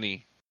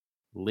Fanny.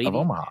 Lady. Of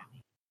Omaha.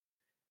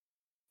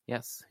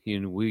 Yes.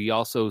 We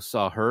also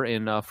saw her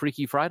in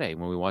Freaky Friday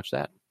when we watched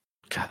that.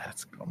 God,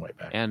 that's going way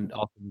back. And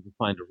also need to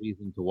find a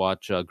reason to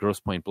watch Grosse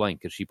Pointe Blank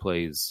because she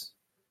plays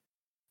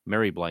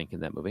Mary Blank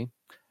in that movie.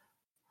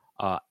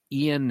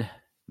 Ian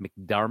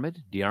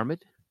McDiarmid.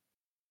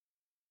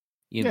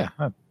 Ian,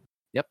 Yeah.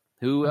 Yep.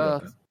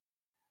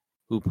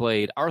 Who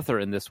played Arthur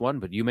in this one,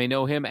 but you may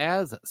know him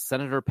as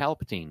Senator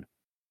Palpatine.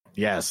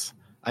 Yes.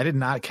 I did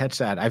not catch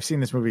that. I've seen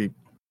this movie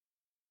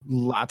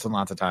lots and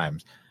lots of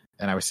times.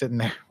 And I was sitting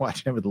there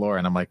watching it with Laura,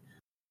 and I'm like,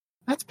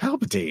 that's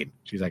Palpatine.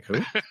 She's like,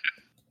 who?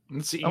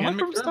 It's I Ian went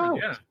from Star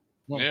McDermott,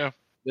 Wars. Yeah.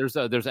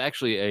 There's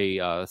actually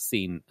a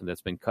scene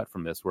that's been cut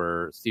from this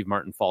where Steve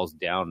Martin falls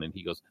down and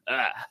he goes,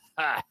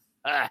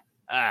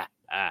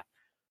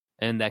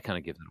 and that kind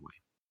of gives it away.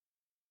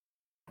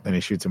 Then he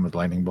shoots him with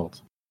lightning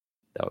bolts.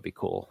 That would be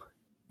cool.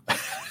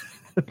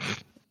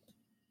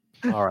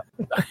 All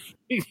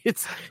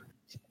right.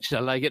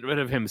 Shall I get rid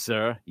of him,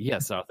 sir?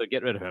 Yes, Arthur,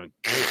 get rid of him.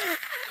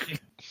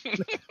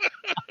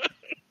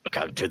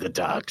 Come to the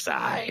dark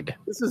side.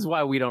 This is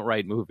why we don't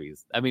write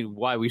movies. I mean,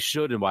 why we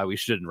should and why we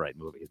shouldn't write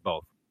movies,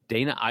 both.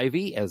 Dana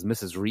Ivey as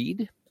Mrs.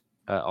 Reed.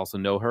 Also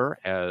know her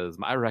as,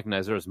 I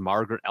recognize her as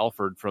Margaret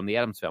Alford from the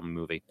Addams Family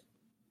movie.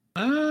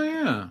 Oh,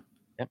 yeah.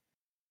 Yep.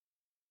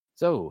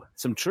 So,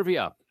 some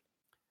trivia.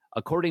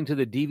 According to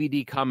the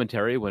DVD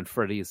commentary, when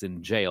Freddy is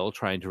in jail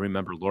trying to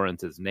remember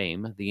Lawrence's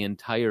name, the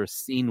entire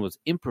scene was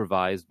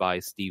improvised by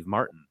Steve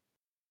Martin.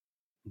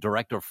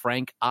 Director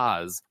Frank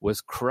Oz was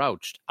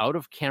crouched out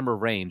of camera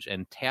range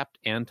and tapped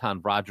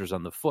Anton Rogers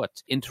on the foot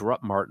to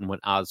interrupt Martin when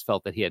Oz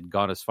felt that he had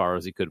gone as far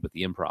as he could with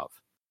the improv.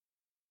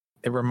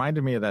 It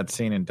reminded me of that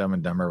scene in Dumb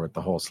and Dumber with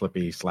the whole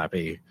slippy,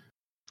 slappy,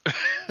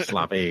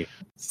 sloppy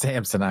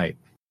Samsonite.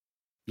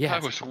 Yeah, I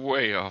was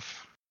way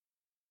off.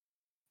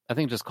 I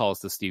think just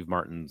calls to Steve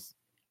Martin's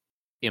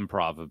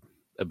improv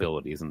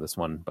abilities in this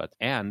one.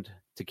 And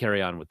to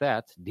carry on with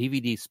that,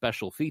 DVD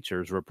special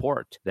features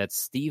report that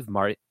Steve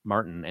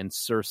Martin and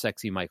Sir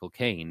Sexy Michael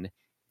Caine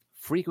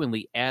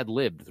frequently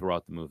ad-libbed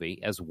throughout the movie,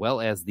 as well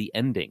as the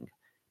ending.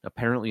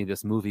 Apparently,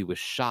 this movie was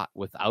shot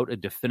without a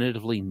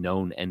definitively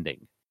known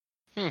ending.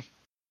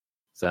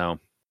 So,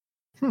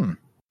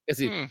 is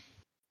he?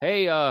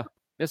 Hey,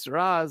 Mr.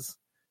 Oz,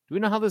 do we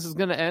know how this is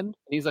going to end? And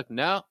he's like,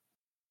 no.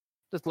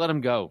 Just let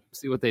them go.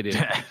 See what they do.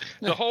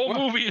 The whole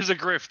movie is a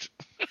grift.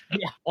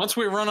 Yeah. Once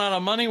we run out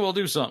of money, we'll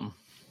do something.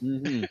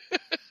 Mm-hmm.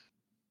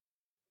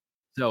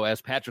 So,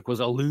 as Patrick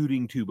was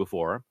alluding to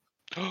before,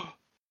 this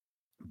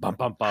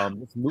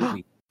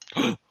movie.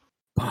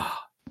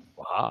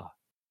 Wow.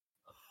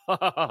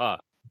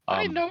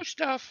 I know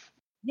stuff.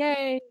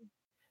 Yay.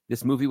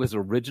 This movie was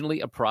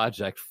originally a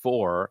project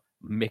for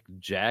Mick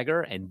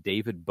Jagger and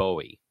David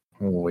Bowie.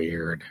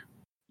 Weird.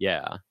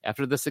 Yeah.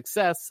 After the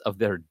success of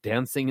their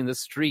Dancing in the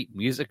Street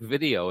music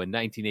video in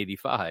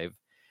 1985,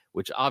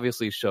 which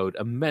obviously showed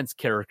immense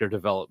character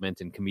development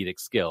and comedic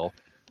skill,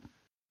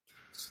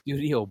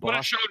 studio boss... What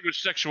it showed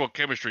was sexual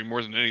chemistry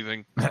more than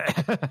anything.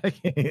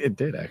 It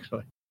did,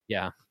 actually.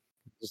 Yeah.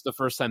 Just the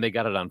first time they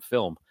got it on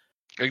film.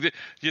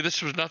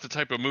 This was not the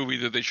type of movie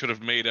that they should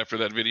have made after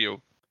that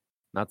video.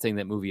 Not saying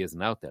that movie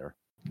isn't out there.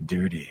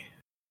 Dirty.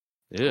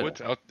 Ew.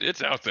 Oh,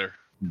 it's out there.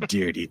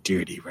 Dirty,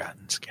 dirty,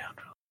 rotten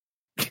scoundrel.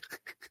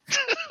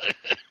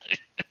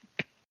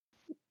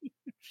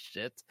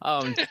 Shit.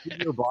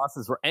 Studio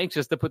bosses were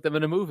anxious to put them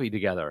in a movie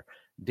together.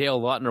 Dale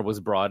Lautner was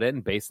brought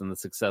in based on the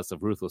success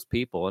of Ruthless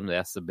People and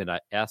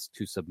asked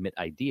to submit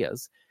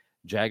ideas.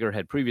 Jagger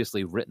had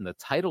previously written the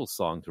title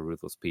song to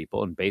Ruthless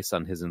People, and based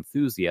on his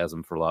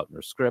enthusiasm for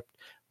Lautner's script,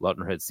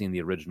 Lautner had seen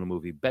the original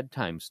movie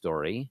Bedtime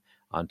Story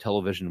on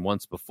television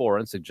once before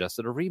and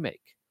suggested a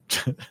remake.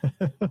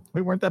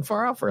 We weren't that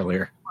far off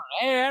earlier.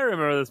 Hey, I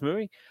remember this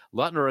movie.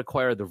 Lautner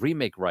acquired the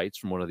remake rights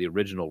from one of the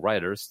original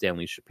writers,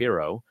 Stanley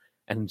Shapiro,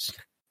 and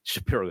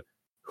Shapiro,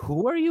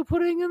 who are you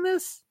putting in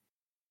this?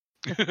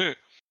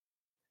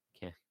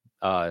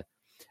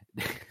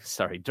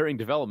 Sorry. During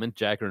development,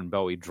 Jagger and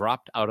Bowie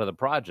dropped out of the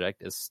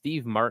project as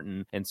Steve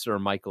Martin and Sir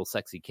Michael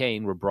Sexy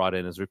Caine were brought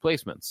in as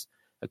replacements.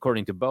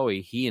 According to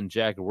Bowie, he and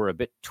Jagger were a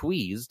bit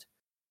tweezed.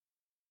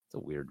 It's a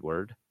weird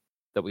word.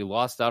 That we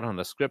lost out on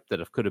a script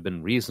that could have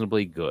been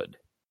reasonably good.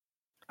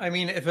 I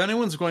mean, if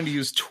anyone's going to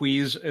use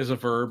tweeze as a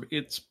verb,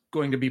 it's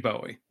going to be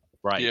Bowie.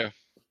 Right. Yeah.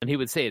 And he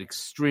would say it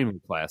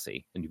extremely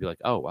classy. And you'd be like,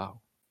 oh,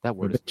 wow, that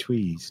We're word is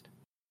tweezed.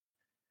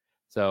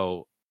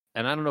 So,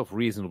 and I don't know if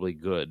reasonably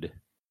good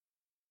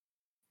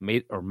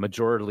made or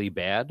majorly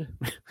bad.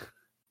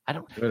 I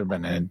don't. It would have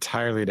been an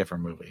entirely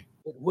different movie.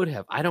 It would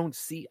have. I don't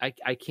see.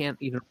 I can't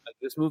even.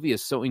 This movie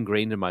is so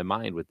ingrained in my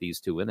mind with these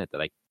two in it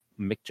that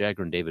Mick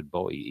Jagger and David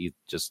Bowie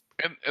just.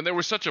 And there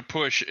was such a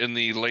push in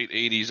the late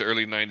 80s,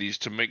 early 90s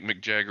to make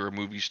Mick Jagger a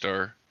movie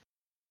star.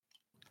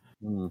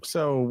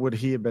 So would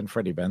he have been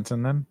Freddie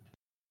Benson then?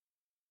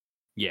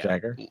 Yeah.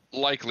 Jagger?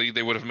 Likely,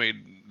 they would have made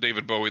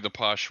David Bowie the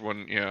posh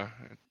one. Yeah.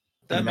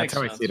 That And makes that's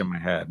how I sense. see it in my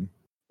head.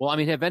 Well, I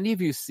mean, have any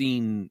of you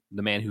seen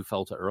The Man Who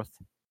Fell to Earth?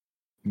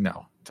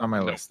 No, it's on my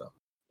No. list though.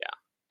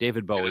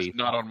 David It Bowie. is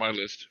not on my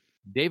list.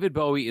 David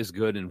Bowie is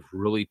good in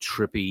really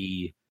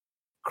trippy,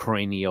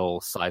 cranial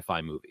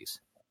sci-fi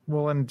movies.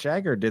 Well, and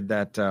Jagger did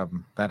that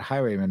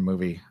Highwayman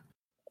movie.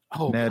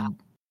 Oh,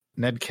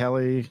 Ned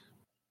Kelly,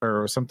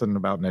 or something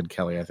about Ned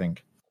Kelly. I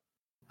think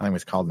it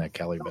was called Ned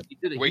Kelly, but he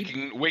did,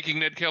 Waking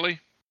Ned Kelly?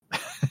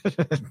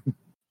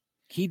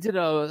 he did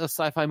a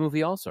sci-fi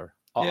movie also.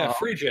 Yeah,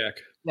 Free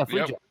Jack. Yeah, Free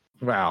Yep. Jack.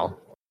 wow,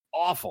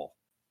 Awful.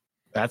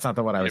 that's not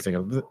the one I was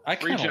thinking of. I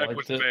Free kind of Jack liked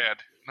was it. bad.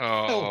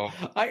 Oh.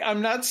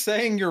 I'm not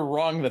saying you're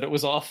wrong that it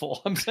was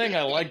awful. I'm saying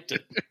I liked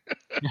it.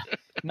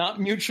 Not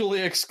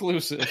mutually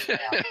exclusive.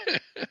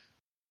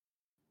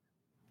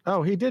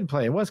 Oh, he did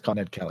play. It was called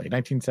Ned Kelly,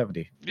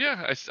 1970.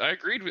 Yeah, I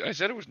agreed. I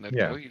said it was Ned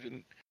Yeah. Kelly. You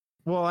didn't.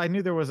 Well, I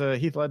knew there was a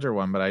Heath Ledger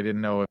one, but I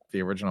didn't know if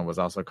the original was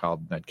also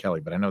called Ned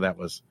Kelly. But I know that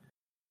was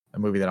a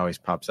movie that always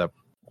pops up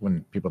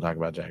when people talk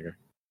about Jagger.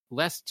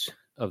 Last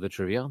of the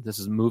trivia.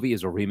 This movie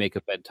is a remake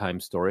of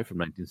Bedtime Story from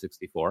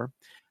 1964.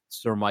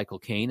 Sir Michael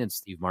Caine and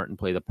Steve Martin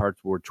play the parts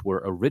which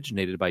were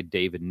originated by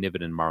David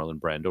Niven and Marlon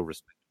Brando,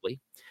 respectively.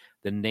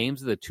 The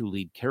names of the two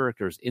lead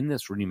characters in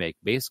this remake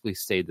basically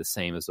stayed the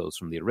same as those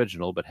from the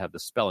original, but have the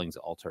spellings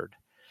altered.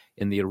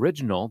 In the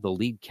original, the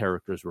lead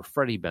characters were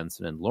Freddie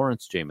Benson and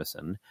Lawrence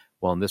Jameson,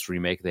 while in this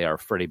remake, they are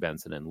Freddie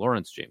Benson and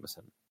Lawrence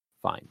Jameson.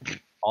 Fine.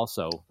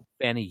 Also,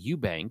 Fanny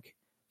Eubank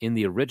in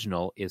the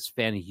original is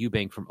Fanny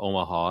Eubank from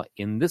Omaha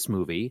in this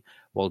movie,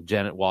 while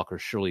Janet Walker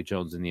Shirley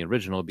Jones in the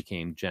original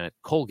became Janet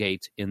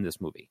Colgate in this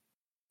movie.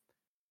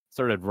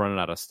 Started running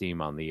out of steam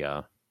on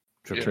the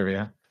trivia.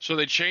 Trivia. So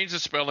they changed the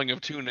spelling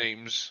of two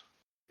names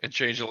and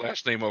changed the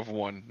last name of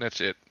one. That's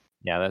it.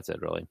 Yeah, that's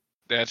it, really.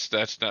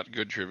 That's not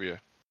good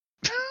trivia.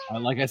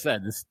 Like I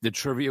said, the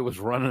trivia was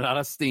running out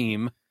of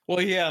steam.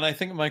 Well, yeah, and I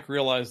think Mike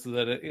realized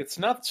that it's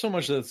not so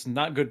much that it's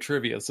not good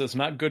trivia. It's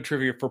not good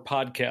trivia for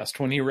podcast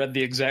when he read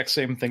the exact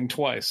same thing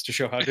twice to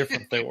show how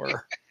different they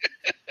were.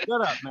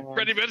 Shut up, man.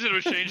 Freddie Benson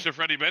was changed to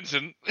Freddie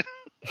Benson.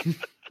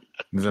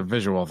 It's a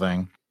visual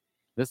thing.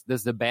 This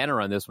the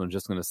banner on this one's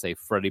just going to say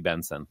Freddie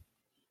Benson.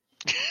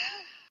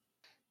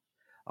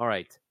 All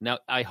right. Now,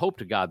 I hope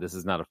to God this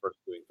is not a first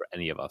viewing for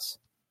any of us.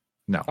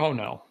 Oh,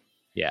 no.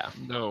 Yeah.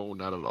 No,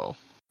 not at all.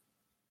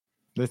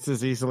 This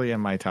is easily in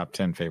my top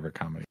 10 favorite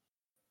comedy.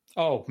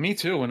 Oh, me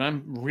too. And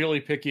I'm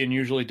really picky and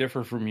usually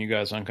differ from you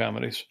guys on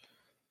comedies.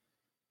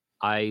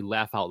 I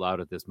laugh out loud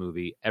at this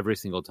movie every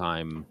single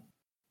time,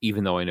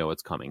 even though I know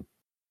it's coming.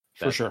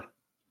 For sure.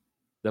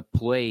 The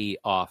play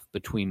off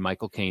between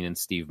Michael Caine and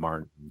Steve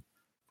Martin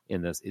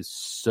in this is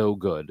so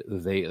good.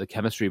 The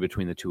chemistry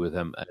between the two of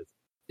them,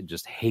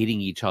 just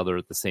hating each other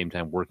at the same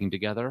time, working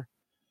together,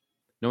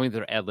 knowing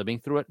they're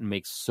ad-libbing through it,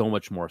 makes so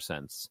much more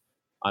sense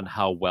on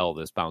how well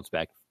this bounced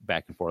back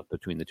and forth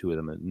between the two of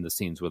them in the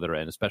scenes where they're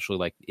in, especially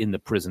like in the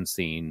prison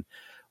scene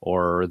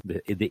or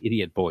the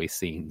idiot boy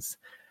scenes.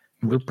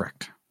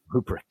 Ruprecht.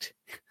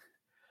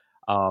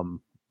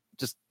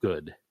 Just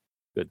good.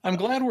 I'm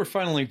glad we're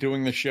finally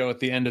doing the show at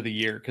the end of the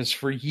year, because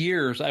for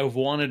years I've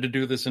wanted to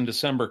do this in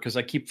December because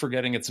I keep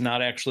forgetting it's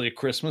not actually a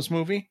Christmas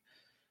movie.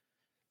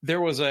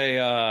 There was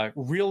a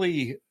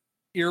really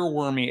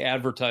earwormy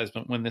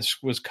advertisement when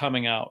this was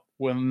coming out,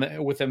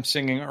 with them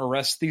singing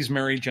 "Arrest These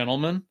Merry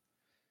Gentlemen."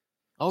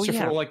 Oh, so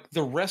yeah. for like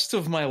the rest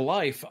of my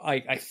life,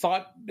 I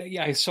thought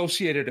I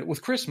associated it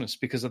with Christmas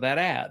because of that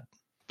ad.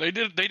 They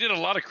did a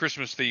lot of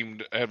Christmas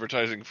themed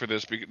advertising for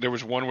this. There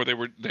was one where they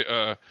were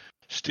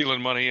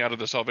stealing money out of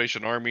the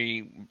Salvation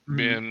Army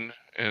bin,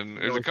 and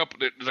there's a couple.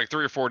 There's like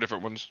 3 or 4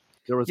 different ones.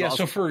 There was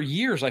So for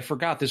years I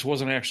forgot this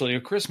wasn't actually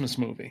a Christmas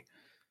movie.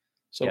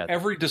 So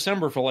every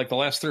December for like the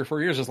last 3 or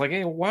 4 years, it's like,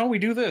 hey, why don't we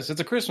do this? It's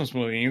a Christmas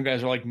movie. And you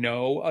guys are like,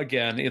 no,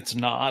 again, it's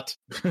not.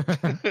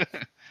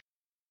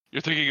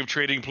 You're thinking of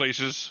Trading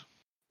Places.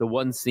 the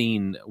one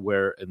scene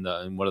where in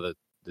one of the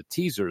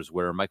teasers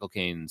where Michael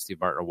Caine and Steve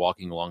Martin are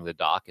walking along the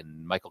dock,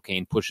 and Michael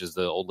Caine pushes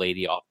the old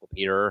lady off the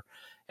pier,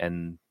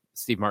 and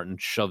Steve Martin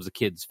shoves a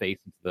kid's face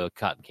into the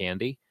cotton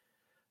candy.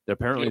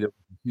 Apparently, there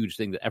was a huge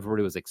thing that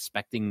everybody was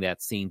expecting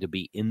that scene to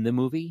be in the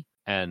movie,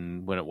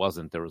 and when it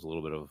wasn't, there was a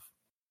little bit of.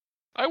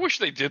 I wish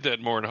they did that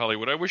more in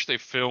Hollywood. I wish they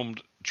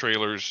filmed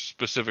trailers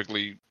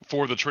specifically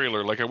for the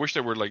trailer. Like, I wish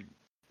they were like,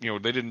 they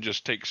didn't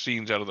just take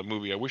scenes out of the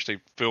movie. I wish they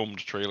filmed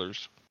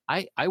trailers.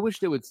 I wish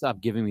they would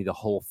stop giving me the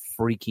whole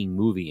freaking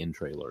movie in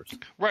trailers.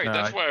 Right.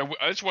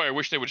 That's why I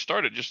wish they would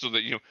start it, just so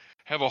that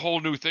have a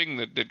whole new thing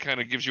that kind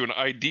of gives you an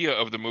idea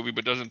of the movie,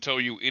 but doesn't tell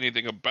you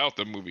anything about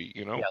the movie.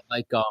 Yeah,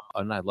 like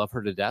and I Love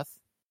Her to Death.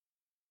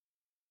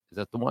 Is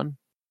that the one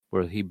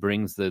where he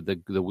brings the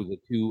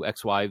two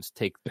ex-wives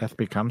take Death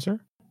Becomes Her?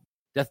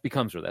 Death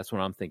Becomes Her. That's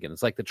what I'm thinking.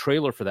 It's like the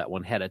trailer for that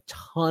one had a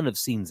ton of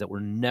scenes that were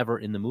never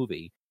in the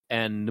movie,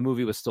 and the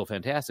movie was still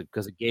fantastic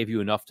because it gave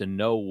you enough to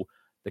know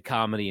the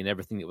comedy and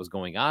everything that was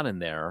going on in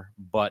there,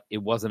 but it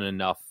wasn't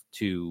enough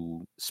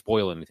to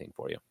spoil anything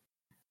for you.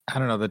 I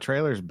don't know. The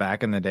trailers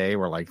back in the day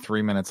were like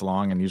 3 minutes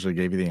long and usually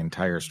gave you the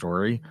entire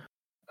story.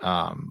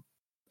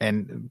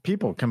 And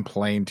people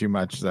complain too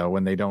much though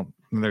when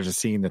there's a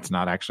scene that's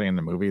not actually in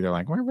the movie. They're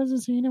like, "Where was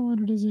the scene I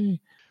wanted to see?"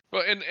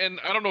 Well, and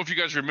I don't know if you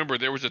guys remember,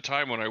 there was a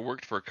time when I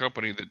worked for a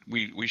company that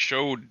we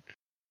showed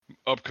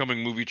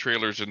upcoming movie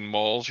trailers in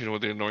malls. You know,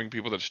 the annoying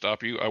people that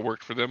stop you. I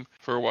worked for them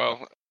for a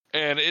while,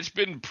 and it's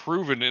been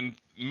proven in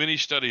many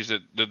studies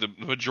that the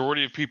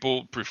majority of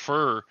people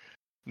prefer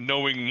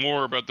knowing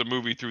more about the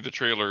movie through the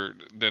trailer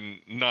than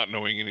not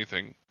knowing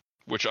anything,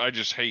 which I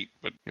just hate.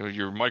 But you know,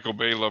 your Michael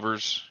Bay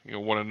lovers, you know,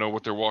 want to know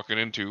what they're walking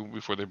into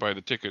before they buy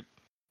the ticket.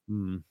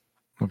 Well,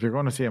 if you're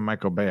going to see a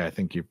Michael Bay, I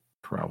think you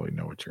probably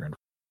know what you're in.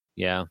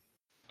 Yeah.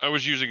 I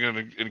was using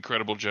an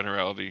incredible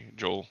generality,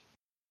 Joel.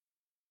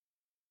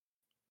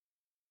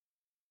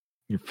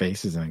 Your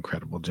face is an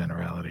incredible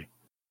generality.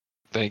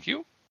 Thank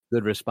you.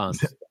 Good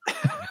response.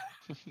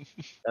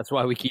 That's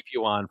why we keep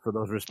you on for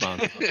those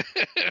responses.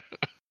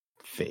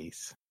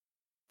 Face.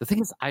 The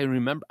thing is,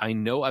 I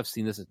know I've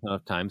seen this a ton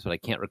of times, but I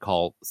can't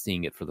recall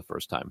seeing it for the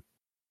first time.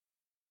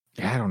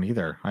 Yeah, I don't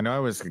either. I know I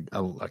was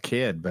a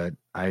kid, but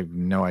I have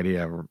no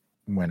idea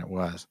when it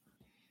was.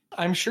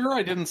 I'm sure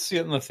I didn't see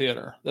it in the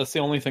theater. That's the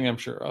only thing I'm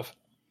sure of.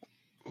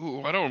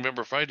 Ooh, I don't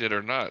remember if I did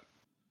or not,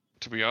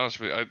 to be honest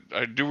with you.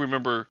 I do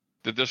remember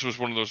that this was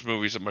one of those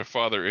movies that my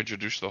father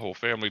introduced the whole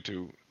family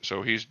to,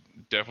 so he's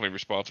definitely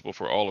responsible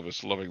for all of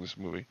us loving this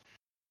movie.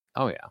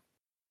 Oh, yeah.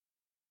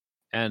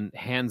 And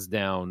hands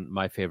down,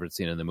 my favorite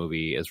scene in the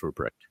movie is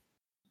Ruprecht.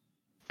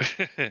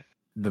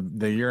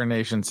 The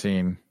urination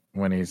scene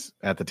when he's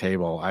at the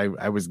table,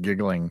 I was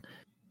giggling.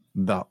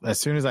 As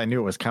soon as I knew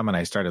it was coming,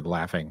 I started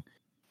laughing.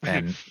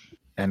 And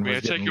May I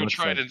was take getting your looks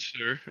like- trident,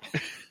 sir?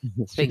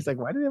 She's like,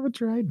 "Why do they have a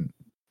trident?"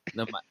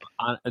 No,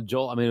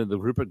 Joel, I mean, the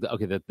Ruprecht,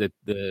 okay,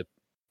 the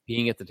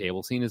being at the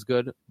table scene is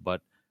good,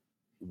 but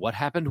what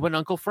happened when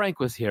Uncle Frank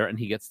was here and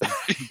he gets the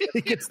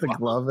He gets the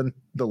glove and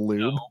the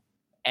lube. No.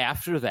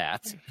 After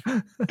that,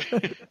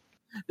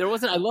 there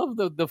wasn't. I love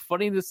the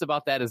funniness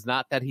about that is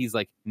not that he's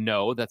like,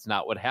 no, that's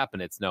not what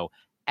happened. It's no,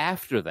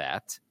 after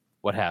that,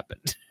 what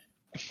happened?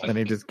 And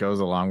he just goes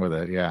along with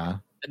it. Yeah.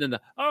 And then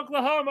the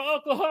Oklahoma.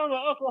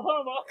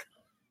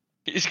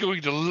 He's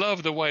going to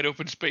love the wide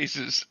open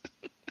spaces.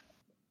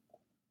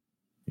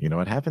 You know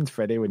what happens,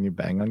 Freddie, when you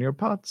bang on your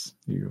pots?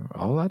 You're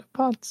all out of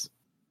pots.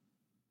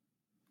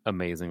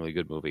 Amazingly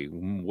good movie,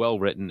 well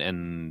written,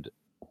 and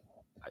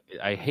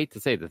I hate to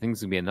say the thing's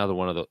gonna be another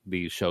one of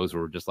these shows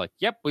where we're just like,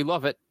 yep, we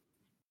love it.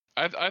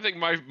 I think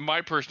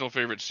my personal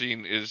favorite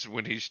scene is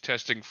when he's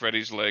testing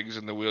Freddy's legs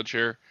in the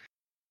wheelchair.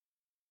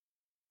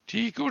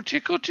 Tickle,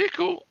 tickle,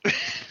 tickle.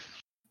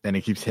 And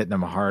he keeps hitting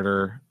him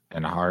harder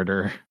and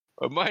harder.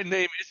 But my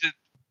name isn't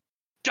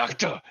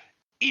Dr.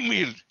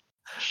 Emil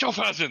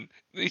Schaffhausen.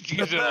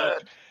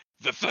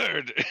 The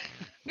third.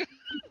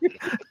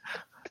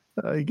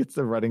 He gets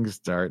the running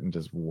start and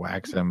just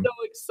whacks him. So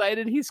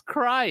excited, he's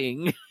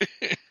crying.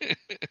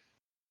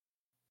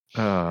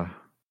 And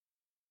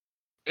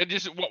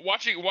just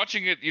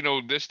watching it, you know,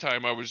 this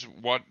time I was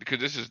because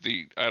this is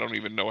I don't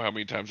even know how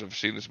many times I've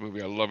seen this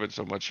movie. I love it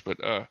so much, but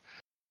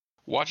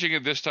watching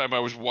it this time, I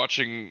was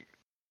watching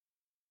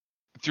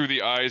through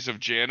the eyes of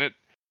Janet,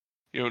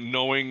 you know,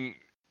 knowing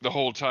the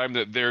whole time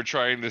that they're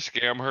trying to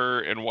scam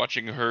her and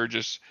watching her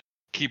just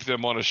keep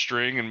them on a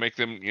string and make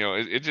them, you know,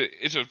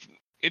 it's a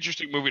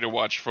interesting movie to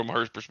watch from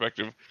her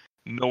perspective,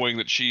 knowing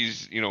that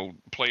she's, you know,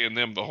 playing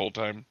them the whole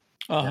time.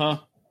 Yeah.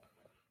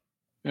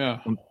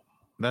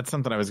 That's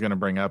something I was going to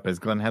bring up. Is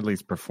Glenn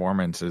Headley's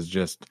performance is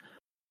just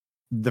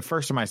the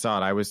first time I saw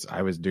it, I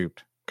was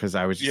duped because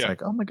I was just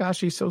like, oh my gosh,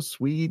 she's so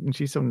sweet and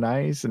she's so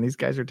nice, and these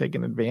guys are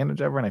taking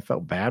advantage of her, and I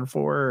felt bad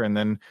for her. And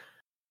then,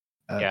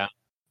 Yeah.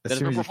 as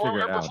soon as you figure Her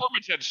it out,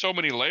 performance had so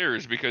many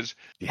layers because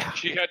yeah,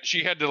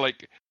 she had to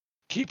like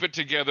keep it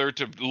together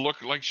to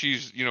look like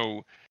she's, you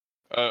know,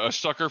 a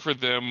sucker for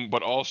them,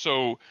 but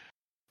also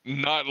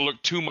not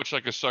look too much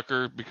like a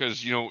sucker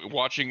because, you know,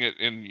 watching it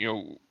and, you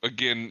know,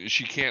 again,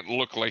 she can't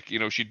look like, you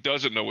know, she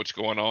doesn't know what's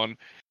going on.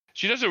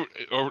 She has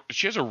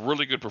a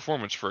really good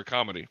performance for a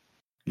comedy.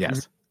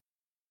 yes,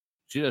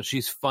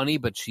 She's funny,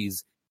 but she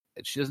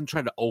doesn't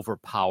try to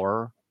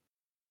overpower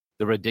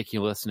the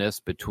ridiculousness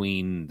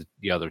between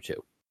the other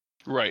two.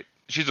 Right.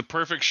 She's a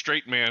perfect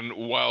straight man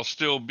while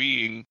still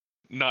being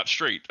not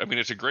straight. I mean,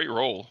 it's a great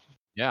role.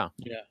 Yeah.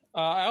 Yeah.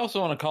 I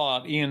also want to call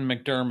out Ian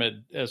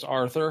McDermott as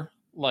Arthur.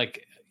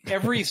 Like,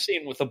 every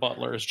scene with the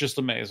butler is just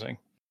amazing.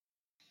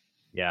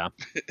 Yeah.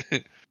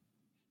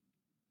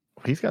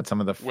 he's got some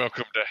of the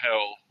Welcome to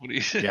hell. What do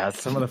you say? yeah,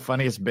 some of the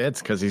funniest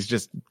bits because he's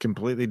just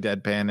completely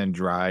deadpan and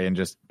dry and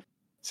just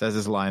says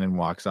his line and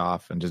walks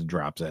off and just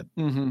drops it.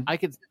 Mm-hmm. I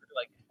could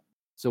like,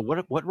 so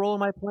what role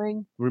am I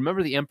playing?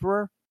 Remember the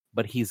Emperor,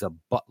 but he's a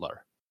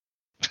butler.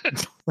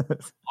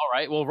 All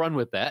right, we'll run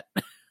with that.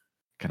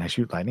 Can I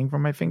shoot lightning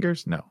from my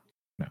fingers? No,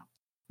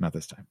 not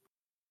this time.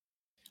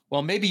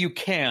 Well, maybe you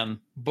can,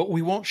 but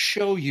we won't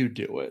show you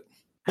do it.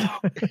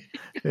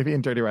 Maybe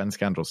in Dirty Rotten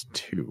Scoundrels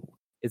 2.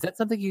 Is that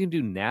something you can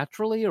do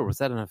naturally, or was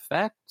that an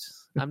effect?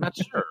 I'm not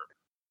sure.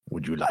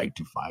 Would you like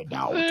to find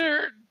out?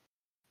 They're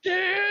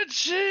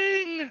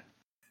dancing.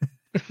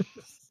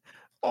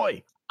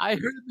 Oi! I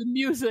heard the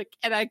music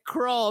and I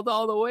crawled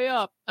all the way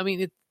up. I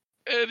mean, it's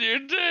And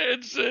you're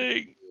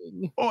dancing.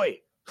 Oi!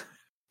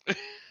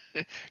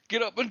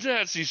 Get up and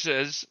dance, he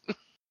says.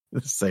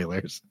 The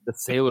sailors. the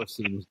sailor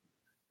scene.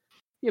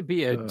 You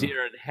be a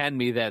dear and hand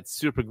me that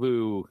super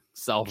glue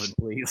solvent,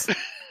 please.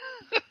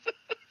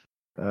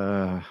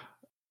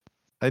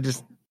 I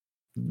just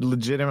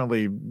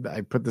legitimately,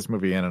 I put this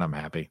movie in and I'm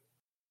happy.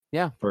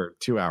 Yeah. For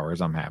 2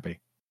 hours, I'm happy.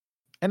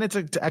 And it's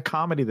a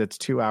comedy that's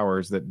 2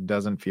 hours that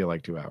doesn't feel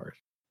like 2 hours.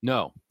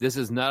 No, this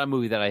is not a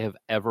movie that I have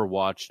ever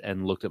watched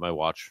and looked at my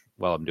watch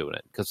while I'm doing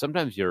it. Because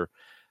sometimes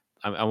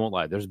I won't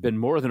lie, there's been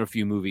more than a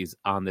few movies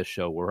on this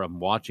show where I'm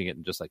watching it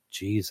and just like,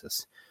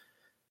 Jesus,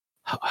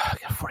 I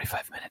got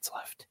 45 minutes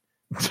left.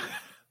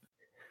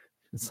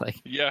 It's like,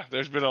 Yeah,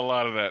 there's been a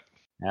lot of that.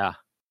 yeah.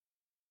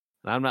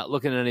 And I'm not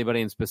looking at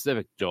anybody in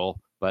specific, Joel,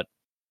 but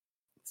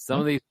some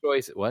of these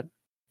choices, what?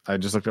 I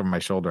just looked over my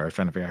shoulder. I was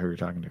trying to figure out who you're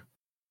talking to.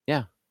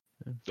 Yeah.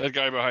 That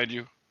guy behind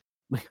you.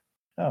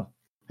 Oh,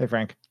 hey,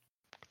 Frank.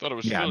 I thought it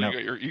was Yeah, Phil. no.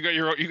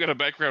 You got a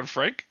background,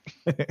 Frank?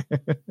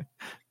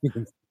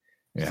 Just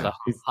Yeah, a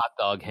hot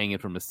dog hanging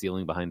from the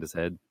ceiling behind his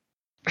head.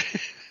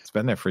 it's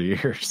been there for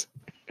years.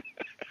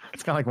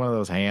 It's kind of like one of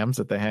those hams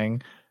that they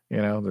hang,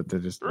 that they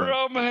just like,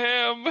 Rum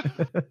ham.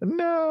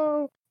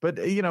 no. But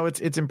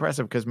it's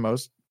impressive because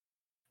most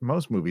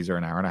movies are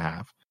an hour and a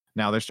half.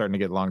 Now they're starting to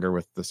get longer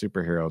with the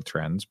superhero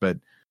trends, but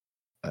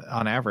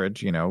on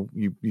average,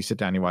 you sit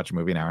down, you watch a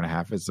movie, an hour and a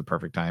half is the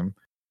perfect time.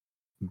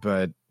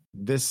 But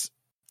this,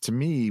 to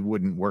me,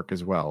 wouldn't work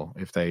as well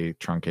if they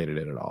truncated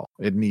it at all.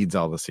 It needs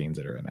all the scenes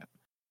that are in it.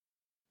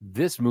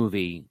 This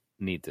movie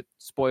needs it.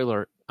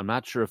 Spoiler, I'm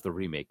not sure if the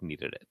remake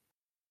needed it.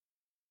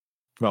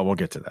 Well, we'll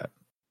get to that.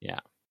 Yeah.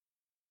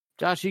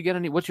 Josh,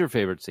 what's your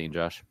favorite scene,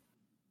 Josh?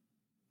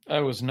 I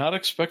was not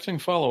expecting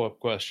follow-up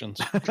questions.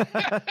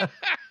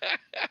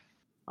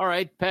 All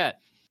right, Pat.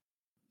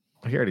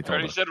 He already I told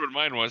already us. said what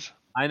mine was.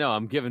 I know,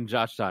 I'm giving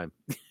Josh time.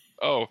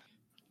 Oh,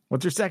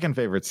 What's your second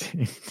favorite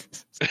scene?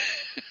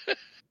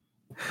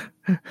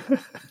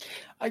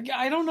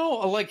 I don't know.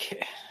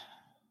 Like,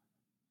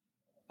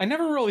 I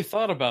never really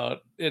thought about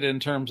it in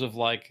terms of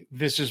like,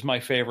 this is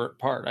my favorite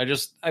part.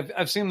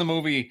 I've seen the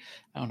movie,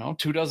 I don't know,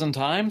 24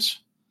 times.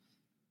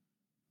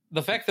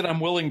 The fact that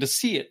I'm willing to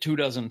see it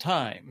 24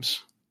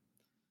 times,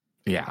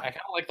 Yeah. I kind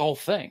of like the whole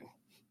thing.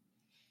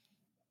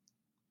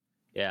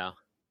 Yeah.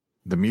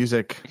 The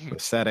music, the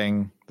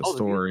setting, the Oh, the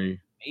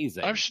story.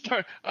 Amazing.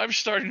 I'm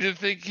starting to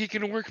think he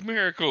can work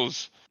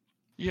miracles.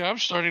 Yeah, I'm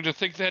starting to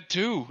think that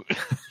too.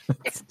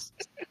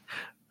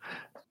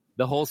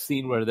 The whole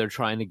scene where they're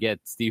trying to get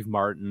Steve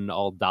Martin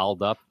all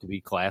dolled up to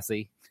be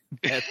classy.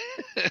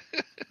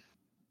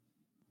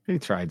 He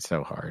tried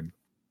so hard.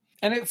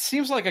 And it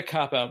seems like a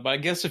cop-out, but I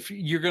guess if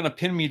you're going to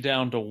pin me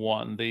down to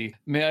one,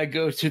 may I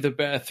go to the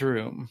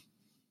bathroom?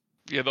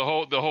 Yeah, the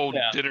whole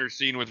Yeah. dinner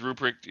scene with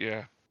Rupert.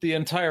 Yeah. The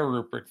entire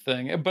Rupert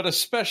thing, but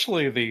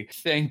especially the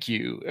thank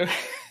you.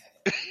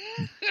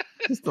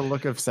 Just the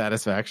look of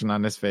satisfaction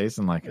on his face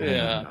and like,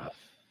 Yeah.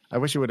 I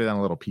wish he would have done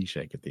a little pee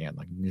shake at the end.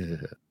 Like,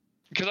 ugh.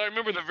 Because I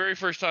remember the very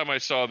first time I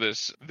saw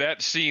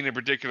that scene in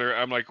particular,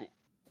 I'm like,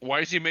 why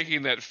is he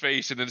making that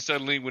face? And then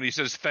suddenly when he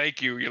says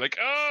thank you, you're like,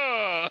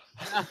 oh!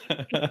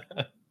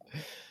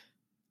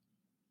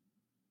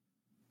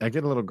 I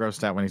get a little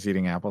grossed out when he's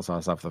eating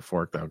applesauce off the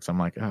fork, though, because I'm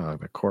like, oh,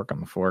 the cork on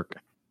the fork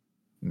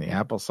and the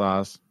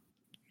applesauce.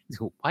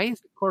 Why is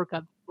the cork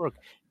on the fork?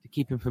 To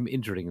keep him from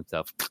injuring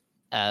himself.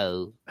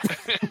 Oh.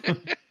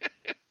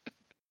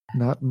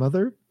 Not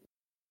mother?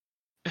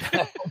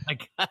 Oh my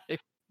God.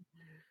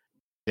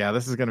 Yeah,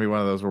 this is going to be one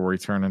of those where we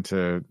turn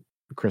into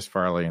Chris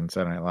Farley in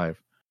Saturday Night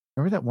Live.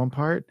 Remember that one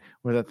part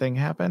where that thing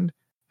happened?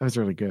 That was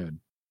really good.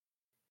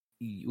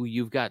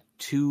 You've got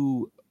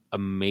two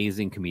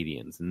amazing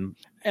comedians. And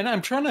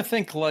I'm trying to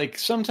think, like,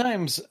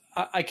 sometimes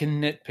I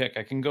can nitpick.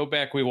 I can go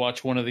back, we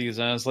watch one of these,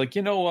 and I was like,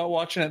 you know what,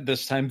 watching it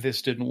this time,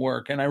 this didn't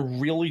work. And I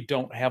really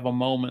don't have a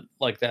moment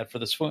like that for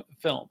this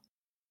film.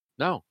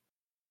 No,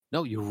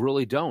 you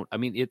really don't. I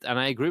mean, and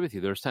I agree with you.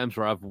 There's times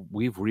where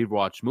we've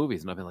rewatched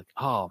movies and I've been like,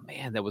 oh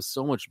man, that was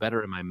so much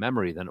better in my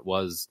memory than it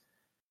was,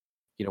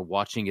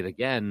 watching it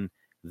again.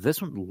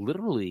 This one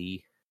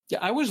literally. Yeah,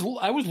 I was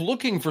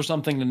looking for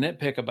something to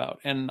nitpick about,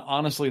 and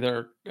honestly,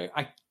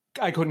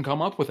 I couldn't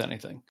come up with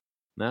anything.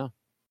 No.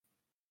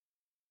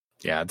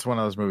 Yeah, it's one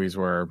of those movies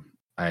where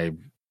I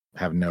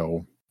have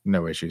no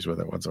issues with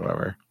it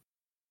whatsoever.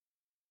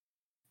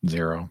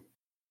 Zero.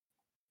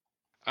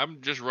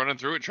 I'm just running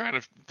through it, trying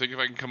to think if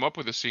I can come up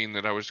with a scene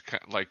that I was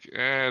like,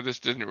 this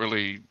didn't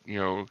really,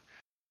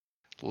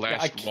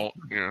 last long.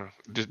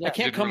 I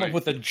can't come up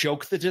with a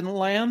joke that didn't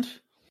land.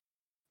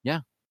 Yeah.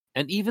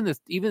 And even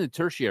the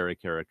tertiary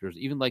characters,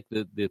 even like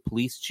the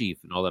police chief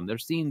and all them, their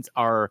scenes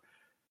are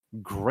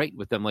great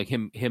with them, like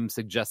him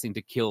suggesting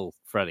to kill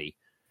Freddy.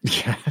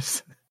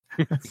 Yes.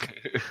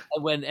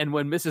 And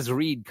when Mrs.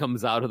 Reed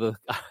comes out of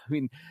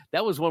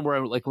that was one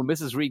where like when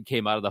Mrs. Reed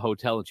came out of the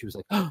hotel and she was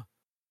like, oh,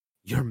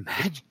 Your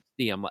Majesty.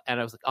 see, and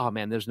I was like, oh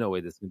man, there's no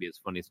way this is gonna be as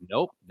funny as.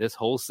 Nope, this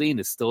whole scene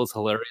is still as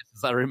hilarious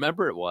as I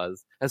remember it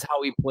was. That's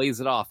how he plays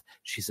it off.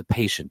 She's a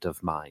patient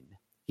of mine.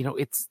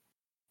 It's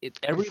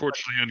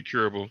Unfortunately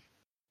uncurable.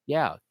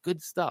 Yeah,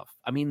 good stuff.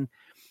 I mean,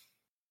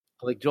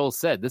 like Joel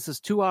said, this is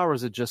 2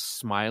 hours of just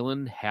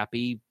smiling,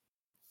 happy,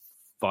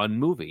 fun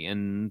movie,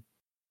 and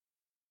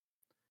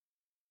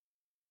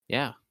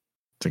yeah,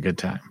 It's a good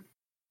time.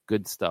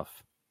 good stuff.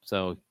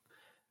 So,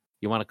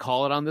 you want to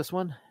call it on this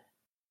one?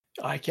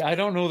 I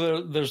don't know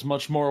that there's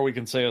much more we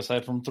can say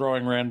aside from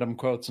throwing random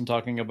quotes and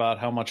talking about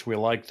how much we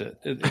liked it.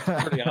 It's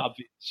pretty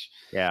obvious.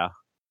 Yeah,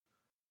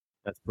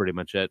 that's pretty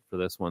much it for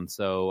this one.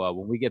 So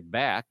when we get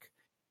back,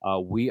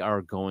 we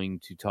are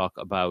going to talk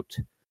about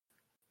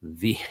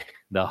the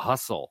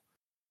Hustle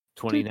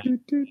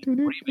 2019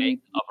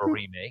 remake of a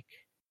remake,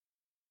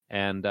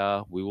 and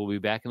we will be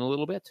back in a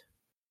little bit.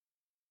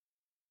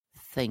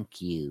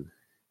 Thank you.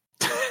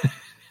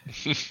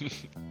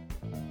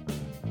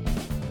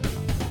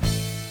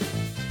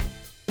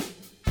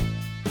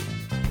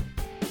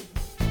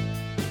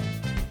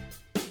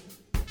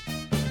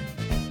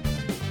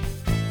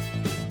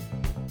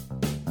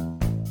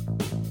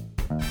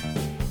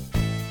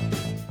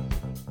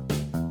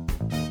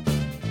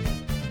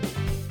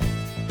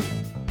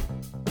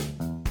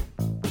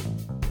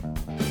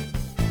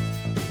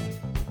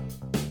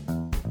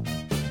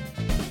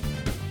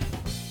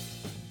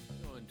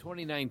 In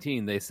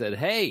 2019, they said,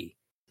 hey,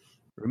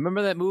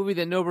 remember that movie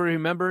that nobody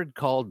remembered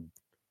called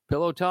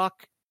Pillow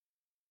Talk?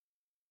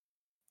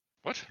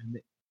 What?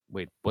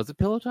 Wait, was it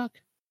Pillow Talk?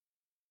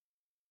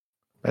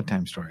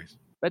 Bedtime stories.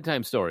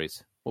 Bedtime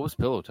Stories. What was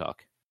Pillow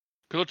Talk?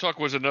 Pillow Talk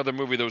was another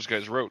movie those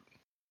guys wrote.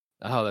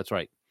 Oh, that's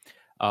right.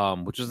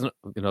 Which is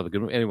another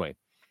good movie. Anyway,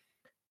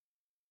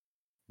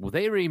 well,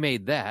 they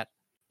remade that,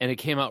 and it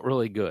came out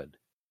really good.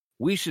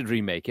 We should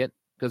remake it,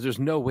 because there's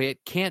no way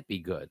it can't be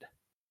good,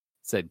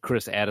 said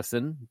Chris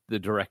Addison, the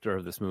director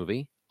of this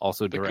movie.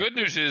 Also, The good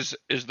news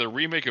is the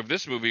remake of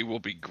this movie will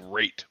be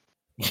great.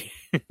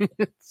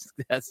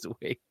 That's the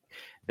way.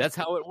 That's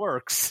how it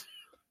works.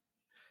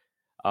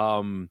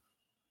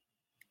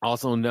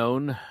 Also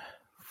known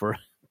for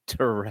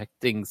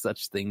directing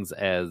such things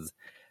as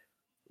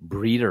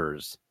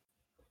Breeders.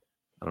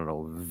 I don't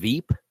know,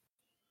 Veep,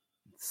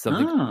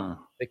 something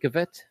thick of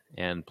it,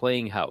 and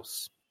Playing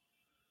House.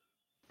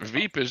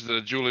 Veep is the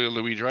Julia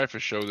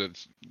Louis-Dreyfus show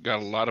that's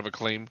got a lot of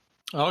acclaim.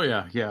 Oh,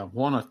 yeah.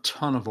 Won a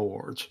ton of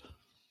awards.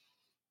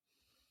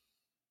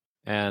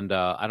 And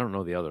I don't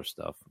know the other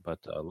stuff, but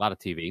a lot of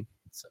TV.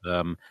 It's,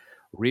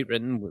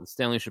 rewritten with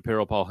Stanley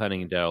Shapiro, Paul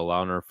Henning, and Daryl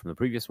Launer from the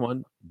previous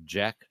one.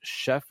 Jack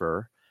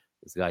Sheffer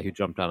is the guy who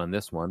jumped on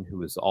this one,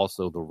 who is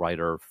also the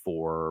writer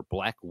for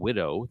Black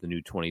Widow, the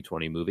new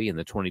 2020 movie, and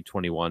the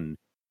 2021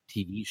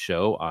 TV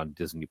show on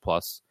Disney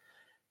Plus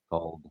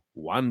called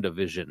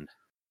WandaVision,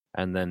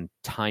 and then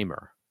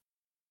Timer.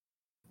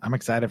 I'm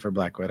excited for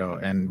Black Widow,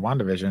 and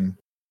WandaVision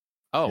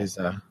is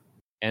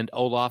and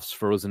Olaf's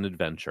Frozen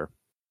Adventure.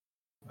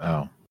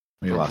 Oh,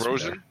 we For lost me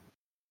Frozen?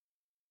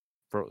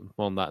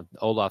 Well, not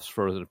Olaf's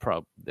Frozen.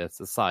 That's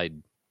a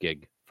side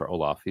gig for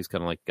Olaf. He's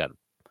kind of like got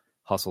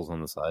hustles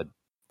on the side.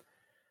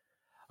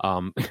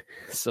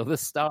 So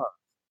this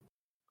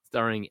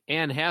starring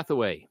Anne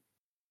Hathaway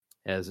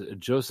as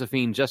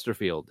Josephine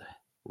Chesterfield,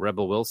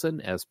 Rebel Wilson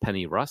as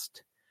Penny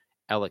Rust,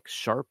 Alex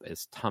Sharp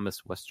as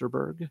Thomas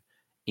Westerberg,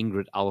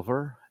 Ingrid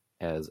Oliver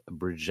as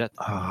Bridget.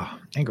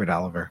 Ingrid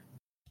Oliver.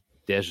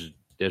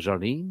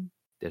 Desjardins.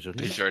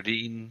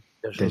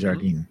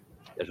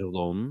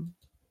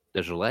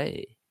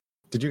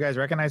 Did you guys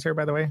recognize her,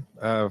 by the way?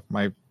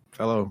 My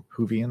fellow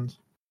Whovians?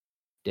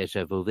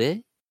 Deja vu?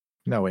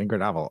 No,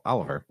 Ingrid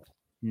Oliver.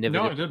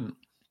 No, I didn't.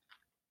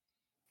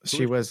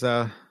 She was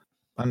on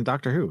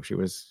Doctor Who. She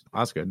was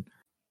Osgood.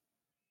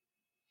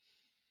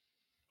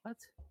 What?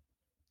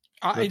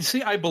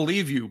 I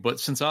believe you, but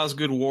since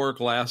Osgood wore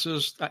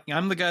glasses,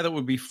 I'm the guy that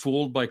would be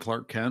fooled by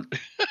Clark Kent.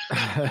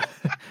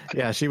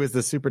 Yeah, she was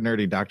the super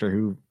nerdy Doctor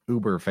Who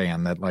Uber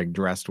fan that like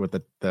dressed with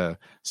the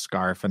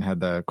scarf and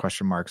had the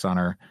question marks on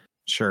her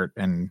shirt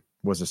and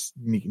was a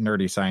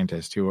nerdy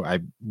scientist who I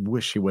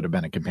wish she would have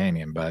been a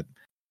companion, but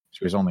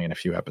she was only in a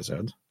few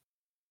episodes.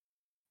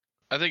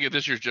 I think at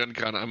this year's Gen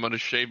Con, I'm going to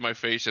shave my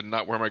face and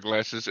not wear my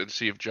glasses and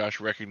see if Josh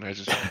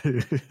recognizes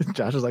me.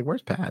 Josh is like,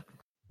 "Where's Pat?"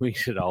 We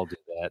should all do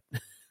that.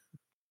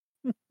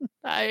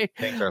 I'm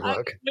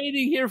look.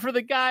 waiting here for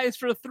the guys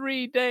for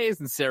 3 days.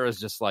 And Sarah's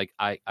just like,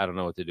 I don't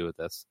know what to do with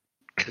this.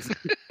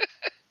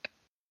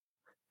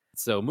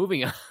 So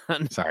moving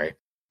on. Sorry.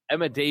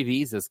 Emma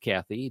Davies as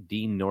Kathy.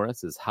 Dean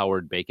Norris as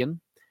Howard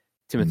Bacon.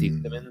 Timothy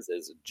Simmons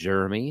as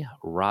Jeremy.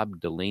 Rob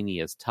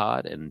Delaney as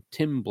Todd. And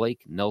Tim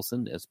Blake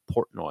Nelson as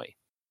Portnoy.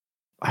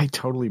 I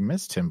totally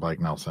missed Tim Blake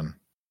Nelson.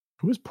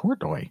 Who is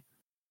Portnoy?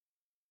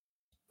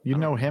 You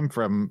know him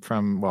from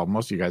well,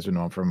 most of you guys would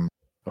know him from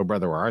Oh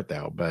Brother Where Art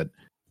Thou, but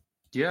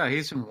Yeah,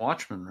 he's in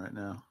Watchmen right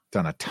now.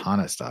 done a ton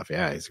of stuff.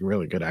 Yeah, he's a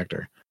really good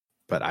actor.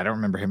 But I don't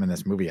remember him in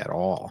this movie at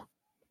all.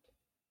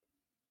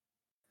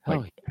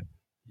 Oh, yeah.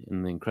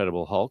 In The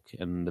Incredible Hulk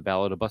and The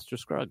Ballad of Buster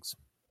Scruggs.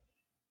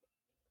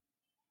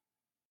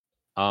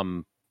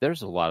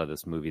 There's a lot of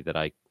this movie that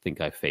I think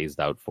I phased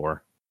out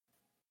for.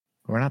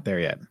 We're not there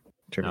yet.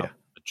 Trivia. No.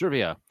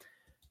 Trivia.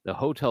 The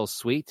hotel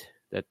suite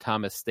that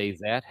Thomas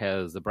stays at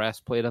has the brass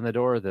plate on the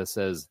door that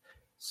says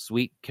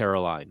Sweet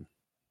Caroline.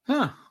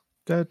 Huh.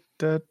 Da,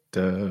 da,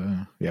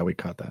 da. Yeah, we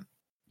caught that.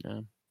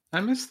 Yeah.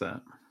 I missed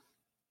that.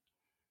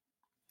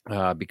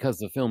 Because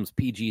the film's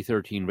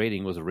PG-13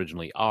 rating was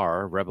originally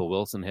R, Rebel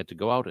Wilson had to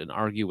go out and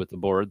argue with the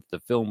board that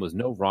the film was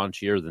no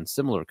raunchier than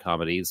similar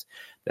comedies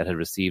that had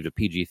received a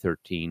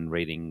PG-13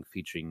 rating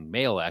featuring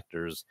male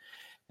actors,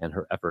 and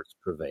her efforts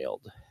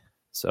prevailed.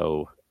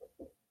 So,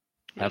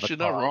 she's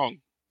not wrong.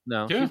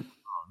 No, Yeah. she's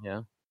not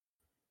wrong,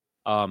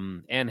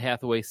 yeah. Anne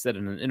Hathaway said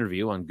in an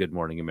interview on Good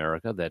Morning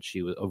America that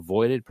she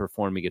avoided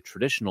performing a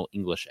traditional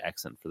English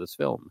accent for this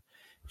film.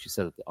 She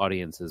said that the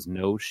audiences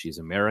know she's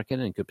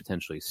American and could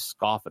potentially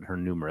scoff at her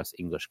numerous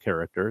English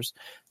characters.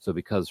 So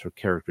because her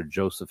character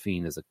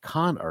Josephine is a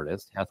con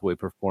artist, Hathaway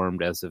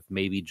performed as if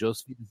maybe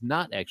Josephine is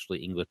not actually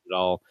English at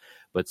all,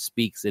 but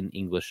speaks in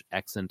English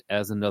accent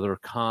as another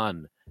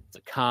con. It's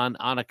a con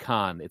on a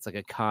con. It's like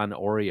a con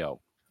Oreo.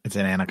 It's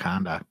an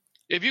anaconda.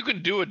 If you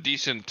can do a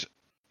decent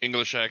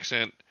English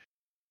accent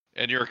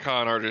and you're a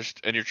con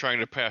artist and you're trying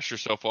to pass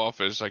yourself off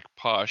as like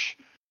posh,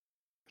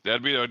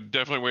 that'd be a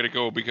definitely way to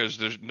go, because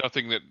there's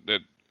nothing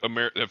that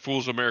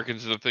fools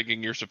Americans into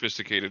thinking you're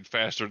sophisticated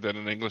faster than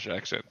an English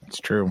accent. It's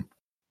true.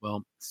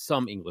 Well,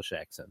 some English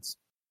accents.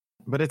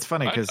 But it's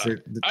funny because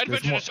I'd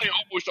venture to say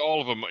almost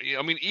all of them.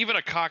 I mean, even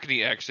a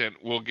Cockney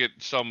accent will get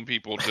some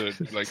people to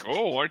like,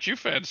 oh, aren't you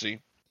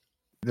fancy?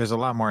 there's a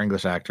lot more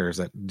English actors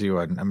that do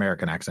an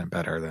American accent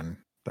better than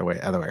the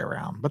other way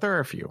around. But there are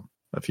a few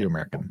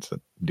Americans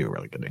that do a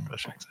really good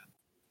English accent.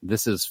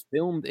 This is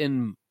filmed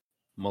in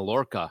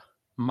Mallorca.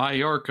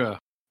 Mallorca.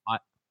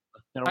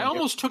 I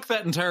almost took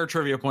that entire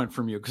trivia point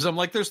from you because I'm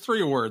like, there's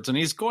 3 words, and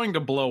he's going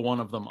to blow one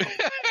of them up.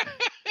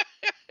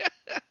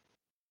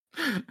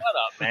 Shut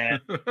up, man.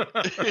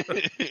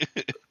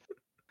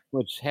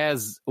 Which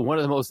has one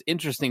of the most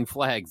interesting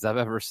flags I've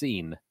ever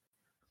seen.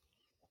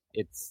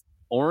 It's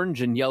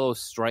orange and yellow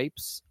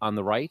stripes on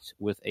the right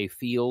with a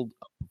field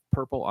of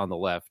purple on the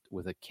left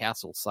with a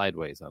castle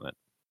sideways on it.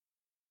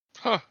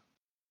 Huh.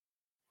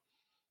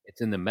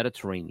 It's in the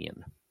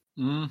Mediterranean.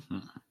 Mm-hmm.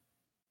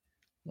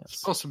 Yes. It's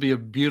supposed to be a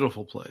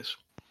beautiful place.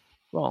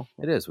 Well,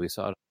 it is. We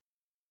saw it.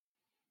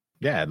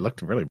 Yeah, it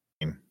looked really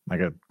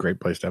like a great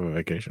place to have a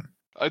vacation.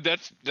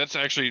 That's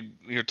actually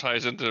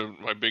ties into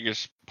my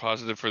biggest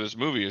positive for this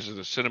movie is that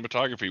the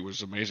cinematography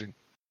was amazing.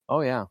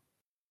 Oh, yeah.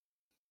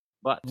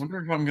 But I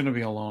wonder if I'm going to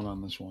be alone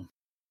on this one.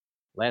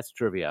 last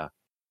trivia.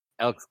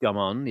 Alex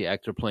Gammon, the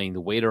actor playing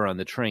the waiter on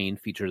the train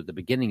featured at the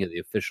beginning of the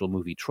official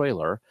movie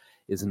trailer,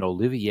 is an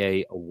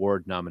Olivier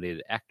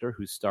Award-nominated actor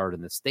who starred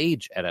in the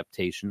stage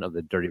adaptation of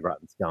The Dirty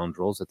Rotten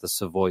Scoundrels at the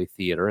Savoy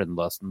Theatre in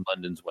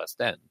London's West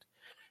End.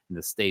 In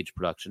the stage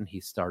production,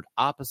 he starred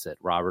opposite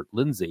Robert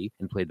Lindsay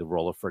and played the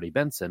role of Freddie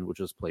Benson, which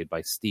was played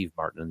by Steve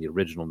Martin in the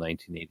original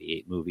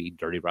 1988 movie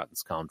Dirty Rotten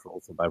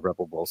Scoundrels and by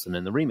Rebel Wilson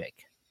in the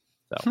remake.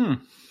 So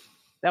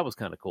that was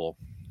kind of cool.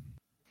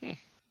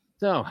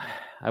 So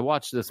I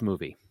watched this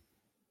movie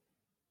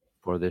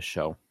for this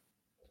show.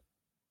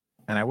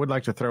 And I would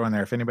like to throw in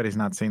there, if anybody's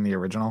not seen the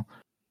original,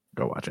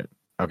 go watch it.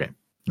 Okay,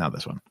 now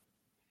this one.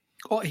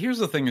 Well, here's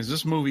the thing is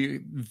this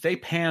movie, they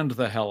panned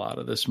the hell out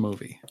of this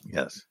movie.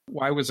 Yes.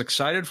 I was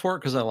excited for it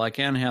because I like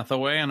Anne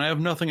Hathaway, and I have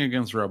nothing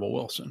against Rebel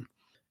Wilson.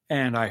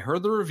 And I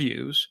heard the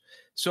reviews,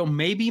 so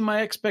maybe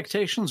my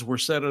expectations were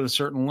set at a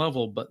certain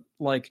level, but,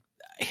 like,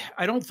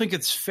 I don't think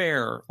it's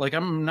fair. Like,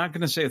 I'm not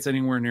going to say it's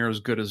anywhere near as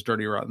good as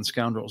Dirty Rotten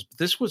Scoundrels, but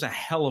this was a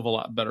hell of a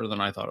lot better than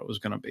I thought it was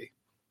going to be.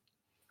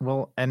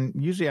 Well, and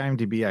usually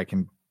IMDb, I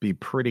can be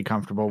pretty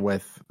comfortable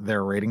with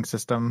their rating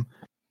system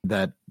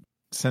that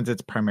since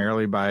it's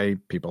primarily by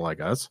people like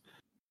us,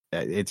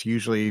 it's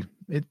usually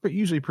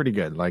pretty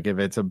good. Like if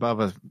it's above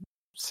a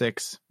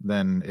 6,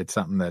 then it's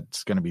something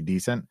that's going to be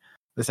decent.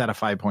 This had a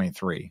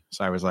 5.3.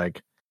 So I was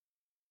like,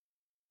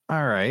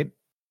 all right,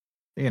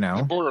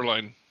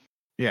 Borderline.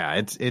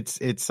 Yeah,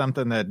 it's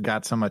something that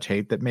got so much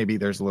hate that maybe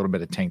there's a little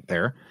bit of taint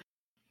there.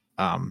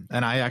 And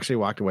I actually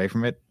walked away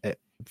from it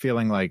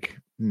feeling like,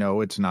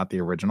 no, it's not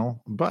the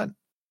original, but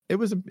it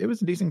was a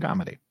decent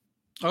comedy.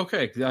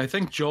 Okay, I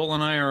think Joel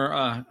and I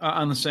are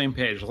on the same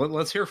page.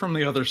 Let's hear from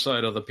the other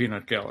side of the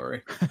peanut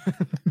gallery.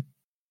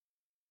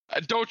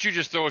 Don't you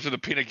just throw it to the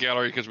peanut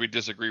gallery because we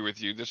disagree with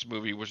you. This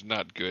movie was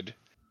not good.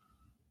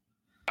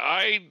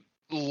 I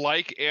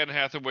like Anne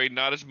Hathaway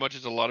not as much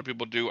as a lot of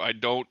people do. I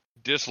don't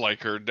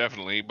dislike her,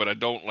 definitely, but I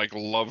don't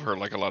love her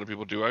like a lot of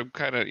people do. I'm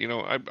kind of,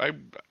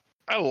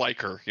 I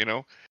like her,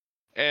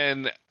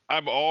 and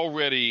I'm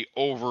already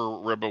over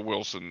Rebel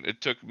Wilson.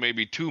 It took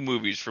maybe 2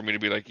 movies for me to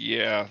be like,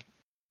 yeah,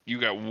 you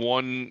got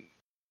one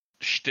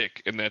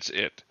shtick and that's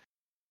it.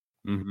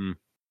 Mm-hmm.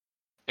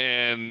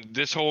 And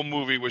this whole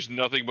movie was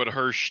nothing but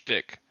her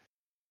shtick.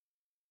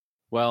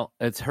 Well,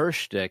 it's her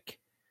shtick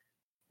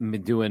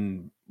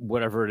doing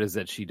whatever it is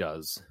that she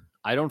does.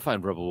 I don't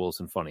find Rebel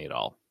Wilson funny at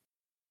all.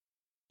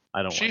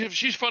 I don't like it.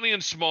 She's funny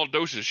in small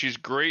doses. She's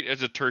great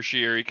as a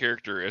tertiary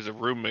character, as a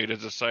roommate,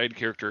 as a side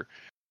character,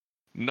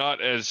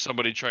 not as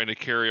somebody trying to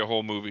carry a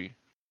whole movie.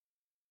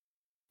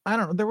 I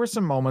don't know. There were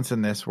some moments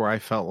in this where I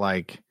felt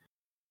like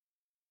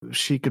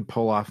she could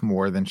pull off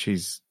more than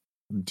she's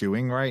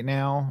doing right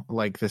now.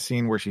 Like the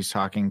scene where she's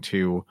talking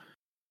to,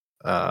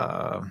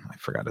 I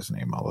forgot his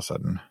name all of a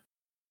sudden.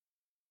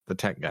 The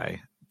tech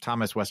guy,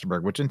 Thomas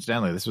Westerberg, which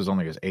incidentally, this was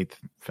only his 8th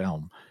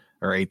film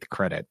or 8th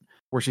credit,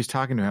 where she's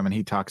talking to him and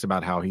he talks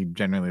about how he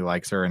genuinely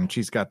likes her. And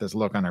she's got this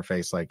look on her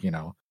face like,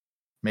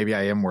 maybe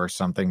I am worth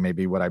something.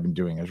 Maybe what I've been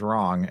doing is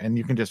wrong. And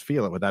you can just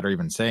feel it without her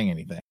even saying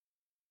anything.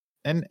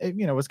 And it,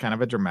 was kind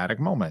of a dramatic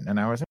moment. And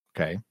I was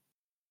okay.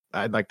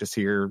 I'd like to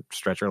see her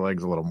stretch her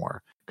legs a little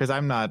more, because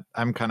I'm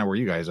kind of where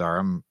you guys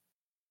are.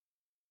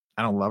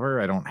 I don't love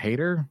her. I don't hate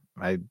her.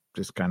 I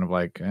just kind of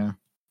like,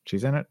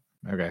 she's in it.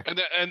 Okay.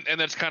 And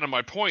that's kind of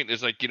my point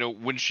is like,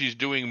 when she's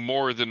doing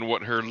more than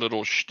what her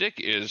little shtick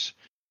is,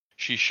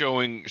 she's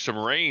showing some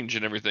range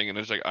and everything. And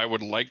it's like, I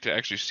would like to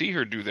actually see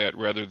her do that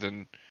rather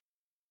than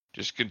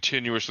just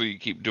continuously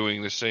keep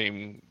doing the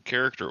same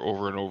character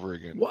over and over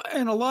again. Well,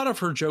 and a lot of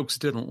her jokes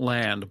didn't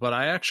land, but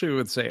I actually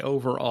would say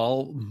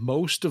overall,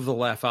 most of the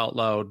laugh out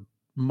loud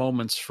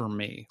moments for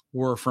me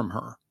were from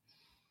her.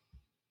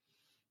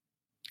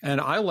 And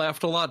I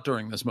laughed a lot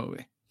during this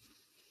movie.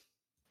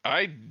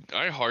 I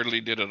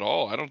hardly did at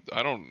all.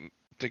 I don't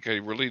think I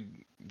really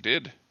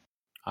did.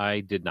 I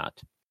did not.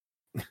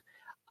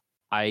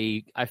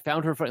 I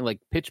found her funny, like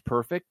Pitch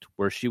Perfect,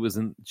 where she was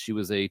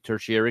a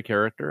tertiary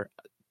character.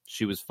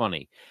 She was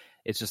funny.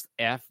 It's just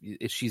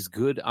she's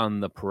good on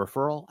the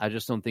peripheral. I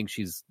just don't think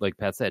she's, like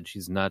Pat said,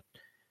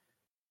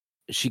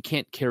 she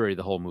can't carry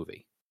the whole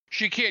movie.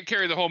 She can't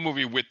carry the whole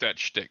movie with that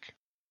shtick.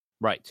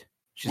 Right.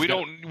 We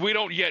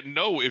don't yet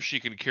know if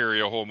she can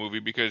carry a whole movie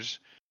because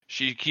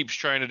she keeps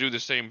trying to do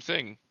the same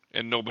thing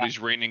and nobody's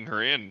reining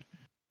her in.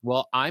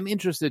 Well, I'm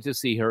interested to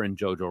see her in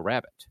Jojo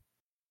Rabbit,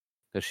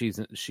 because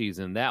she's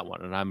in that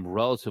one, and I'm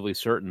relatively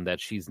certain that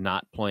she's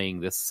not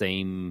playing the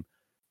same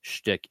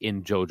shtick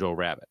in Jojo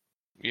Rabbit.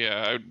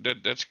 Yeah,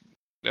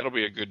 that'll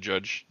be a good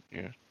judge.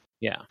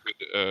 Yeah.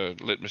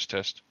 Good litmus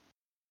test.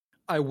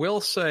 I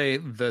will say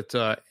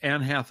that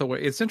Anne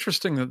Hathaway, it's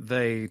interesting that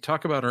they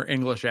talk about her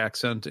English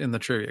accent in the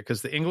trivia,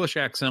 because the English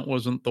accent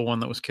wasn't the one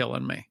that was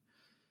killing me.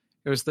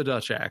 It was the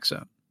Dutch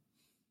accent.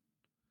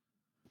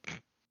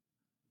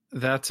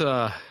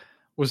 That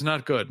was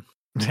not good.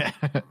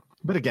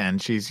 But again,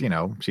 she's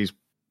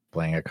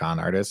playing a con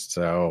artist,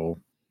 so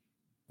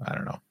I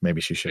don't know.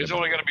 Maybe she should. It's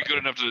only got to be good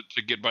enough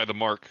to get by the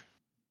mark.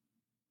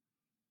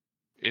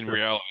 In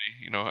reality,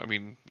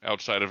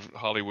 outside of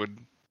Hollywood,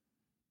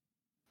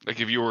 like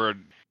if you were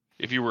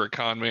a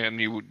con man,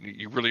 you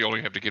really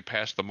only have to get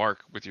past the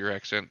mark with your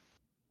accent.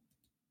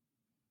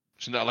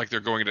 It's not like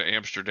they're going to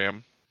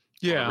Amsterdam.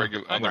 Yeah,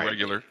 on the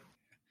regular.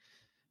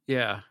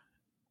 Yeah.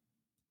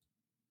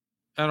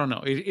 I don't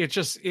know. It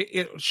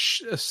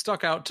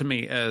stuck out to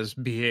me as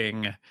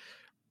being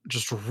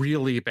just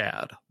really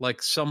bad,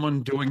 like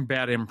someone doing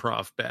bad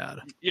improv bad.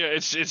 Yeah,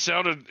 it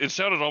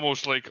sounded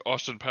almost like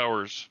Austin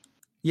Powers.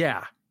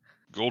 Yeah,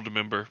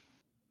 Goldmember,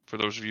 for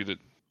those of you that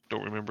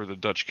don't remember the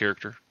Dutch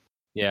character.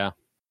 Yeah,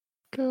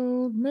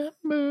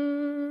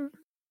 Goldmember,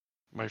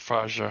 my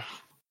Faja.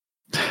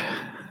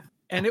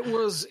 And it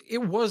was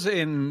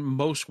in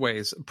most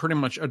ways pretty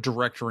much a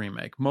direct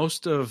remake.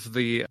 Most of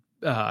the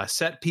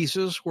set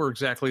pieces were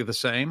exactly the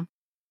same.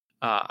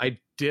 I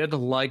did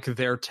like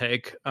their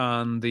take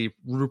on the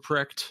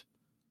Ruprecht.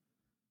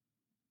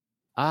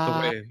 The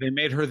way they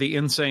made her the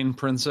insane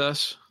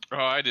princess. Oh,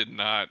 I did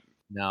not.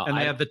 No, and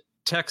they had the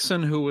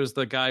Texan who was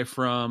the guy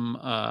from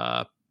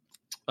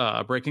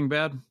Breaking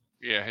Bad.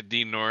 Yeah,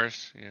 Dean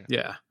Norris.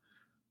 Yeah.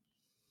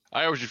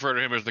 I always refer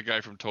to him as the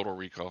guy from Total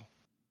Recall.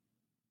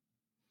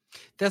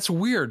 That's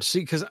weird.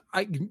 See, because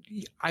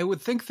I would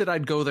think that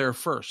I'd go there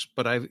first,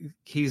 but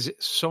he's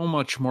so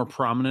much more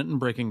prominent in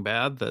Breaking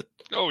Bad that.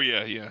 Oh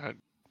yeah.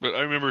 But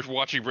I remember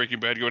watching Breaking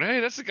Bad, going, "Hey,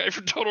 that's the guy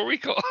from Total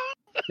Recall."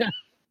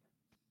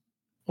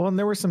 Well, and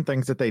there were some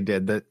things that they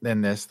did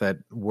that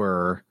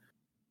were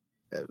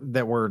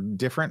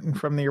different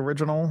from the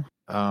original.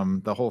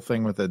 The whole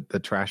thing with the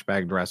trash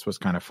bag dress was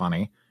kind of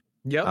funny.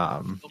 Yep.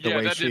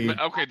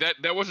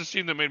 That was a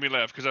scene that made me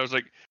laugh, because I was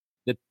like.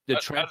 I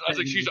was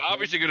like, she's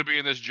obviously going to be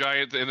in this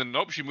giant, and then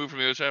nope, she moved from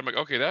the other side. I'm like,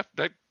 okay,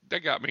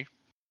 that got me.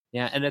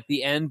 Yeah, and at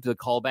the end, the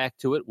callback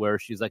to it, where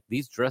she's like,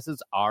 "These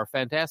dresses are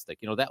fantastic."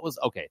 That was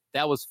okay.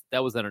 That was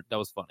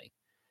funny.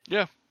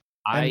 Yeah,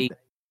 I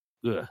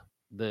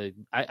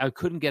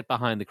couldn't get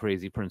behind the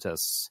crazy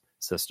princess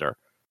sister.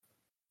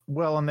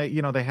 Well, and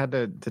they had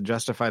to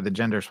justify the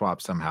gender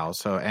swap somehow.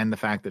 So, and the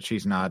fact that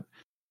she's not,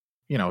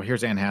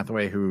 here's Anne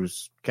Hathaway,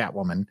 who's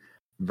Catwoman,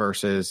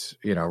 versus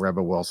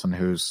Rebel Wilson,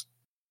 who's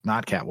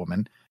not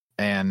Catwoman,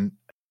 and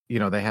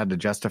they had to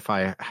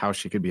justify how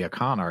she could be a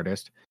con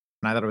artist,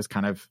 and I thought it was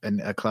kind of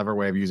a clever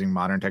way of using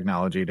modern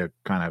technology to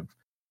kind of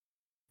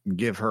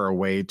give her a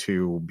way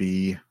to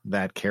be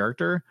that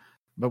character.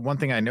 But one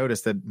thing I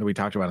noticed that we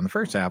talked about in the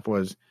first half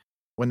was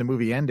when the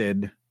movie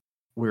ended,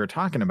 we were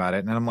talking about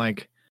it, and I'm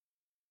like,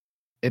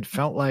 it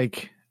felt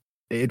like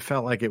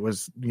it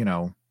was,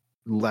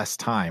 less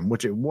time,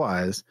 which it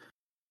was,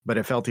 but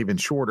it felt even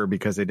shorter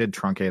because they did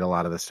truncate a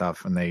lot of the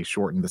stuff and they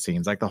shortened the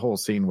scenes. Like the whole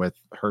scene with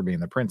her being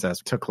the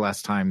princess took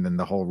less time than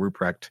the whole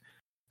Ruprecht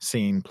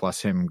scene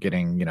plus him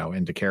getting,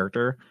 into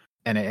character.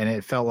 And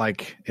it felt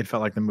like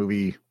the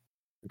movie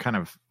kind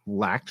of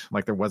lacked,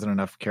 like there wasn't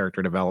enough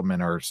character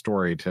development or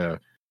story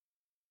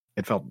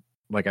it felt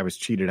like I was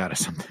cheated out of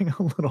something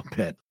a little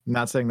bit.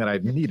 Not saying that I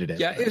needed it.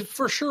 Yeah, it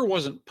for sure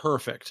wasn't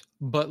perfect,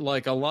 but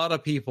like a lot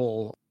of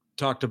people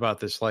talked about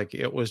this like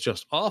it was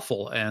just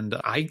awful, and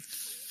I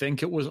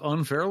think it was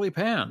unfairly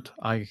panned.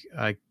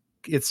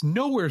 It's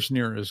nowhere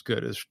near as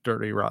good as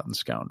Dirty Rotten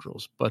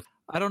Scoundrels, but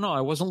I don't know.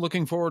 I wasn't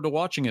looking forward to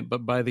watching it,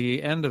 but by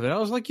the end of it, I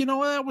was like,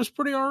 that was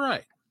pretty all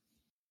right.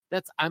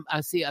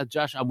 I see,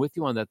 Josh, I'm with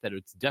you on that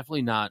it's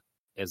definitely not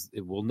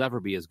it will never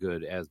be as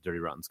good as Dirty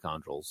Rotten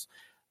Scoundrels.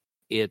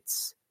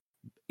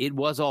 It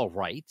was all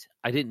right.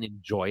 I didn't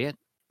enjoy it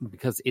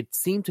because it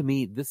seemed to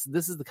me this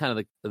is the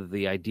kind of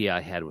the idea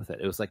I had with it.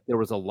 It was like there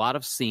was a lot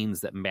of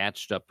scenes that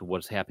matched up to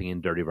what's happening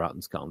in Dirty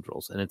Rotten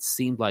Scoundrels, and it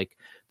seemed like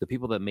the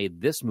people that made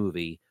this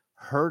movie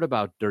heard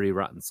about Dirty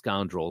Rotten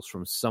Scoundrels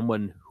from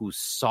someone who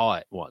saw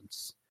it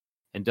once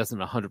and doesn't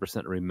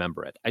 100%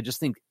 remember it. I just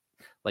think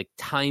like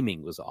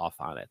timing was off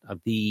on it.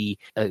 The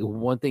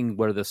one thing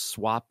where the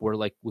swap, where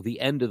like with the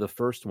end of the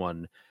first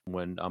one,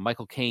 when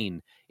Michael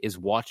Caine is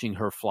watching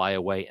her fly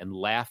away and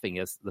laughing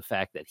at the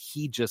fact that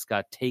he just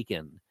got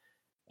taken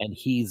and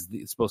he's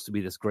supposed to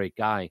be this great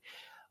guy,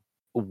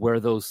 where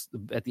those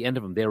at the end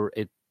of them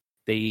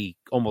they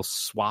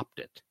almost swapped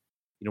it.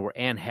 Where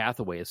Anne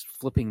Hathaway is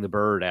flipping the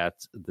bird at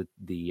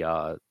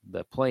the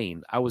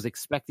plane. I was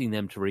expecting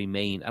them to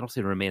remain, I don't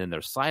say remain in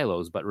their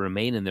silos, but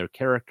remain in their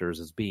characters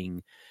as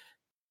being.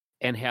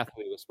 Anne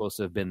Hathaway was supposed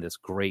to have been this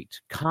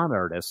great con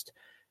artist.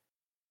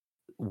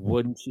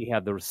 Wouldn't she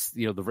have the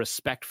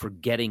respect for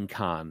getting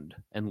conned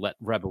and let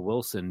Rebel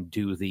Wilson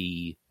do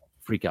the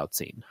freak out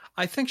scene?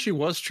 I think she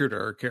was true to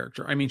her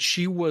character. I mean,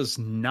 she was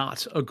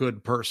not a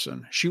good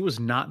person. She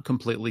was not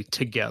completely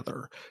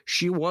together.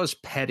 She was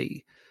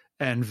petty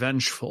and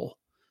vengeful.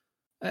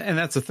 And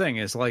that's the thing,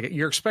 is like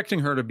you're expecting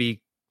her to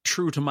be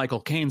true to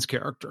Michael Caine's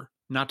character,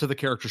 not to the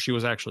character she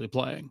was actually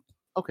playing.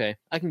 Okay,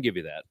 I can give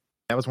you that.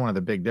 That was one of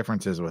the big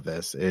differences with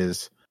this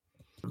is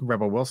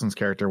Rebel Wilson's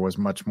character was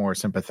much more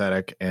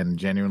sympathetic and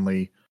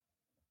genuinely,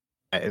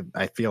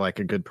 I feel like,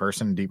 a good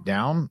person deep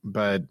down,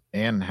 but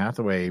Anne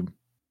Hathaway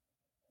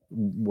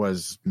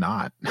was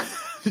not.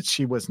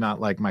 She was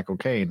not like Michael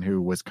Caine, who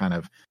was kind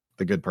of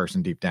the good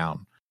person deep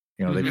down.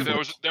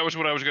 That was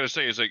what I was going to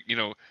say, is like,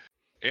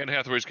 Anne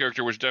Hathaway's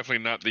character was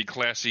definitely not the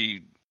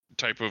classy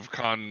type of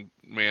con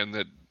man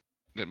that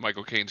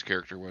Michael Caine's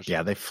character was.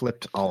 Yeah, they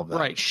flipped all of that.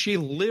 Right. She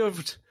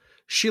lived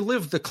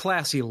the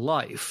classy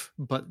life,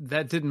 but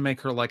that didn't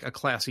make her like a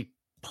classy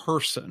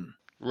person.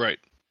 Right.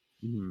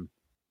 Mm-hmm.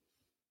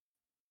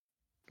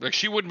 Like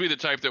she wouldn't be the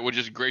type that would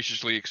just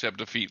graciously accept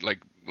defeat like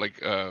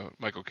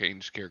Michael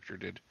Caine's character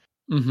did.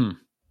 Mm-hmm.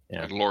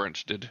 Yeah. Like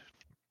Lawrence did.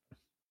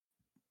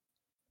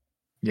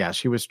 Yeah,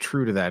 she was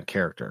true to that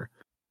character.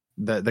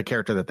 The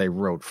character that they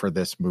wrote for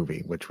this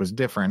movie, which was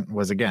different,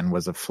 was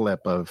a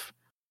flip of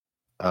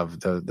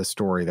the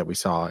story that we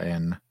saw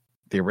in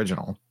the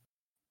original.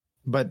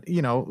 But,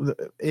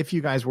 if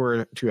you guys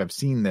were to have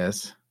seen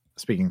this,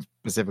 speaking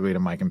specifically to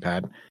Mike and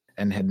Pat,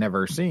 and had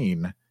never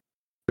seen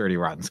Dirty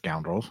Rotten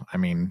Scoundrels, I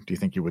mean, do you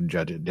think you would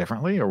judge it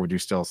differently, or would you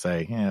still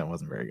say, it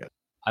wasn't very good?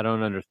 I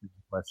don't understand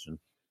the question.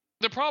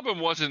 The problem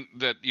wasn't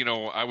that,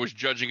 I was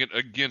judging it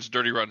against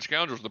Dirty Rotten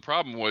Scoundrels. The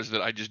problem was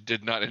that I just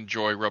did not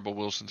enjoy Rebel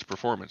Wilson's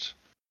performance.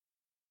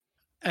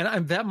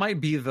 And that might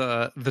be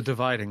the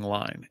dividing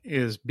line,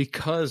 is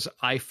because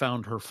I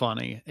found her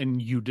funny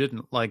and you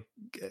didn't. Like,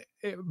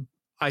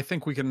 I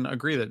think we can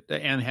agree that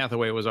Anne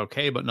Hathaway was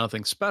okay, but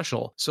nothing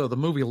special. So the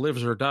movie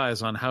lives or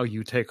dies on how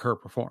you take her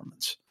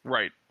performance.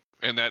 Right.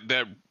 And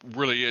that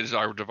really is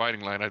our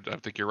dividing line. I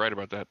think you're right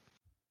about that.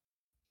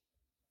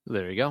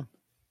 There you go.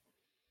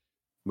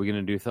 We're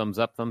going to do thumbs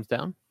up, thumbs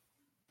down?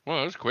 Well,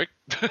 that was quick.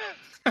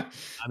 I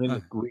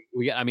mean,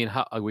 we got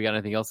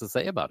anything else to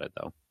say about it,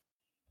 though?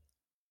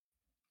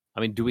 I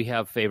mean, do we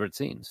have favorite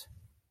scenes?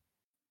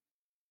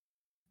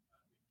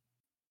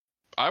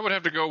 I would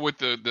have to go with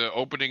the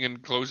opening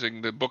and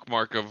closing, the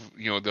bookmark of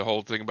the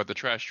whole thing about the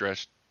trash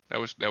dress. That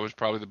was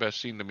probably the best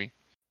scene to me.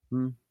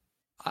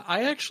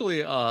 I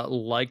actually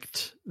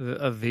liked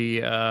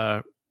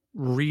the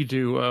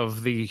redo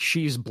of the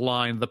she's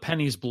blind, the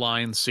Penny's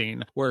blind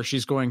scene, where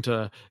she's going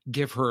to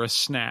give her a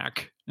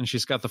snack and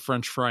she's got the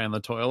French fry in the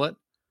toilet.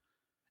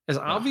 As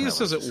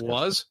obvious as it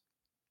was,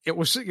 it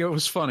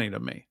was funny to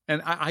me.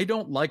 And I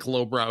don't like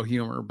lowbrow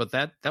humor, but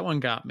that one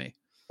got me.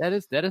 That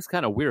is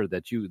kind of weird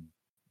that you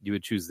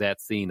would choose that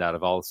scene out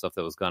of all the stuff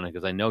that was gone,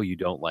 because I know you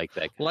don't like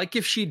that. Like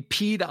if she'd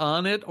peed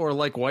on it or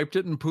like wiped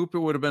it and poop, it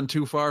would have been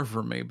too far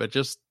for me. But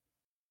just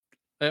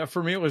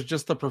for me, it was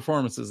just the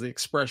performances, the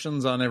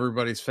expressions on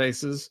everybody's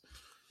faces.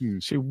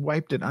 She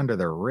wiped it under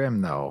the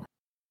rim, though.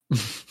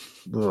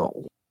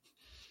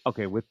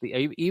 okay, with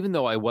even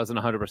though I wasn't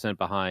 100%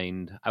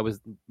 behind, I was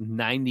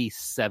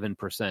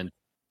 97%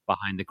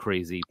 behind the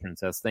crazy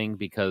princess thing,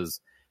 because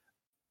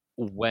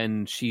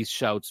when she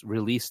shouts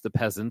 "Release the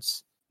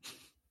peasants,"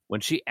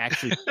 when she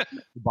actually the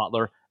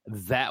butler,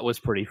 that was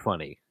pretty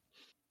funny.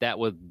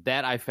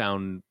 That I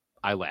found,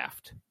 I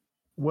laughed.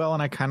 Well,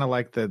 and I kind of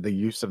like the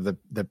use of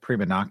the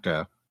prima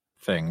nocta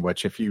thing,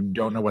 which if you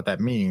don't know what that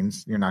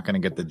means, you're not going to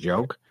get the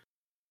joke.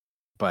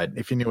 But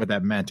if you knew what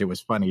that meant, it was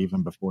funny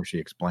even before she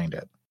explained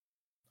it.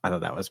 I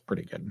thought that was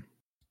pretty good.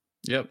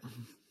 Yep.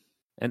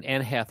 And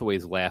Anne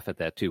Hathaway's laugh at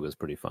that too was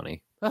pretty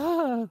funny.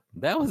 Ah,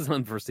 that was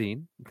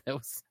unforeseen.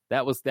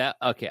 That was that.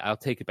 Okay, I'll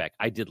take it back.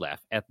 I did laugh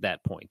at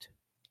that point.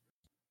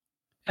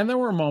 And there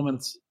were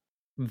moments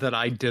that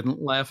I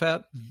didn't laugh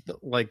at,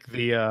 like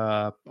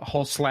the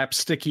whole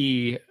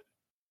slapsticky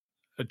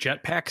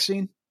jetpack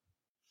scene.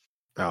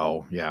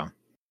 Oh, yeah.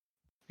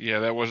 Yeah,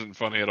 that wasn't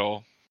funny at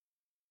all.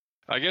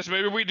 I guess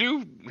maybe we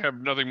do have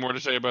nothing more to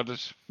say about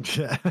this.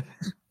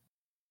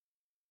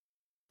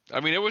 I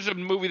mean, it was a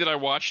movie that I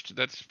watched.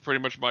 That's pretty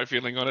much my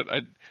feeling on it.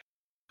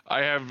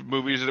 I have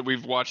movies that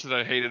we've watched that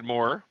I hated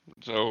more.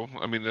 So,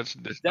 I mean, that's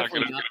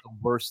Definitely not the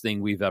worst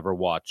thing we've ever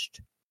watched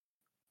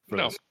for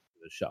No. this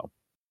show.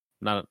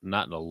 Not in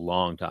a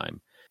long time.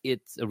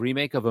 It's a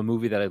remake of a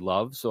movie that I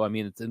love, so I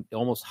mean, it's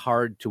almost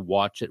hard to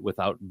watch it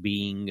without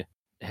being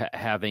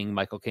having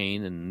Michael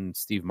Caine and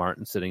Steve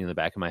Martin sitting in the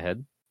back of my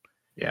head.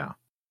 Yeah.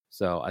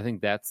 So I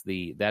think that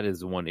is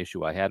the one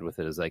issue I had with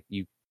it, is like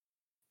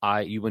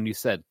when you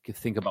said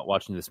think about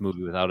watching this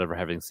movie without ever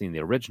having seen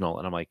the original,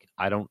 and I'm like,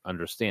 I don't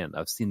understand.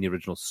 I've seen the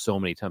original so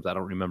many times. I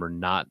don't remember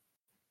not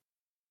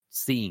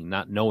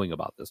knowing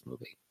about this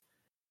movie.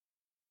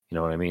 You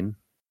know what I mean?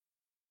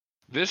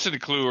 This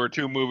and Clue are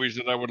two movies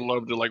that I would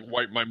love to like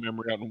wipe my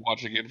memory out and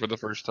watch again for the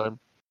first time.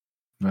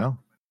 Well,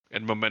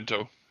 And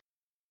Memento.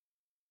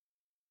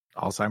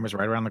 Alzheimer's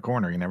right around the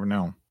corner. You never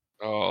know.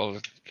 Oh,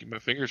 I'll keep my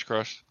fingers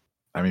crossed.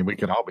 I mean, we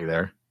could all be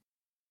there.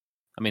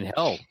 I mean,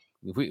 hell,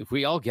 if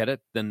we all get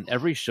it, then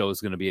every show is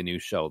going to be a new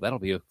show. That'll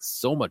be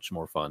so much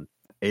more fun.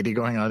 80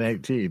 going on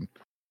 18.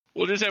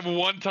 We'll just have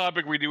one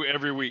topic we do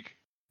every week.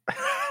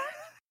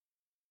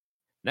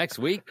 Next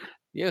week,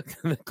 yeah,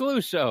 the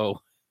Clue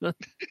Show.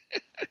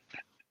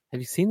 Have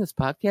you seen this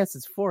podcast?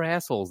 It's 4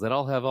 assholes that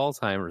all have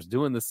Alzheimer's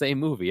doing the same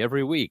movie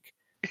every week.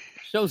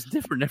 Show's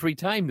different every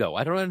time, though.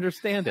 I don't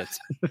understand it.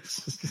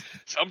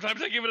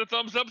 Sometimes I give it a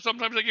thumbs up.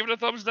 Sometimes I give it a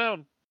thumbs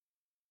down.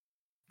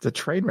 It's a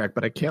train wreck,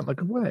 but I can't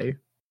look away.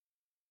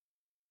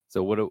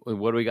 So what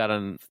do we got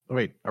on?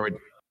 Wait, are we?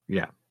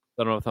 Yeah.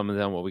 I don't know, thumbs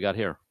down. What we got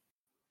here?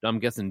 I'm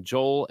guessing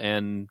Joel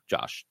and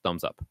Josh.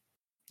 Thumbs up.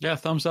 Yeah,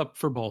 thumbs up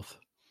for both.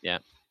 Yeah,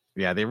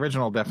 the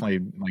original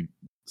definitely like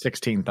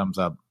 16 thumbs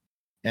up.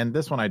 And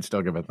this one I'd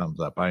still give a thumbs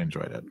up. I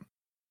enjoyed it.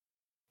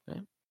 Okay.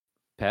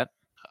 Pat?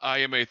 I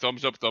am a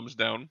thumbs up, thumbs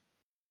down.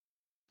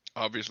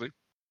 Obviously.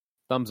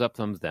 Thumbs up,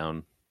 thumbs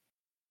down.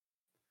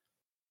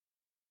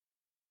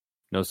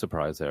 No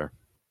surprise there.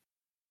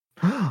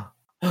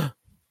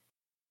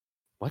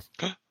 What?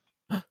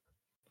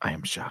 I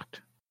am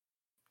shocked.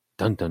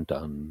 Dun, dun,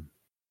 dun.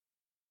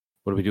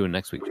 What are we doing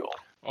next week, Joel?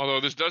 Although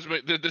this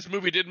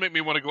movie did make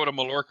me want to go to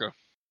Mallorca.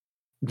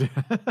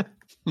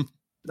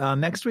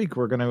 Next week,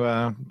 we're going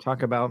to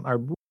talk about our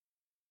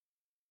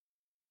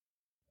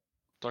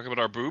Talk about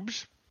our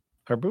boobs.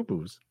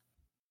 boo-boos.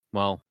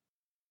 Well,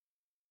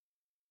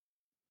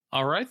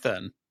 All right,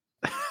 then.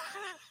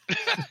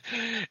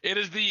 It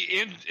is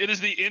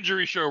the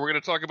injury show. We're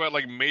going to talk about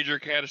like major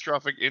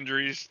catastrophic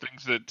injuries,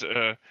 things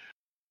that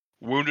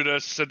wounded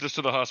us, sent us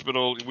to the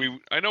hospital.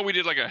 I know we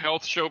did like a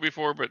health show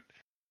before, but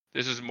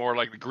this is more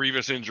like the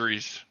grievous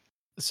injuries.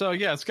 So,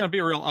 yeah, it's going to be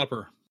a real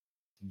upper.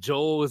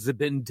 Joel has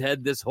been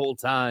dead this whole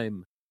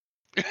time.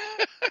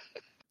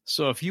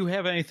 So if you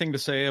have anything to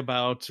say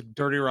about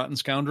Dirty Rotten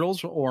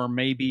Scoundrels or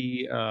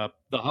maybe The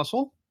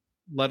Hustle,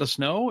 let us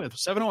know.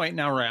 It's 708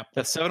 Now Wrap.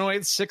 That's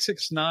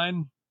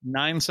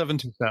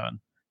 708-669-9727.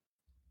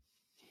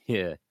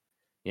 Yeah.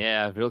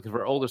 Yeah, if you're looking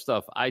for older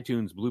stuff,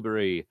 iTunes,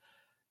 Blueberry,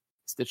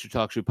 Stitcher,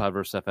 TalkShoe,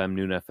 Podverse FM,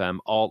 Noon FM,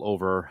 all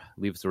over.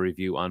 Leave us a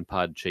review on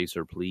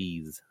Podchaser,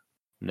 please.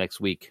 Next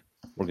week,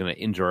 we're going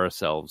to injure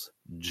ourselves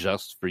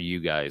just for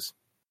you guys.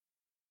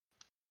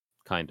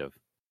 Kind of.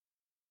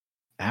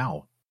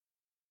 Ow.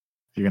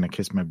 You're going to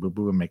kiss my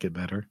boo-boo and make it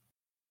better?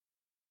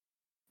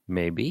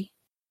 Maybe.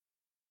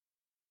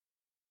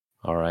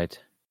 All right.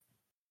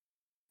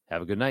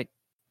 Have a good night.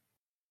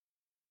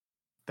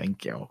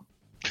 Thank you.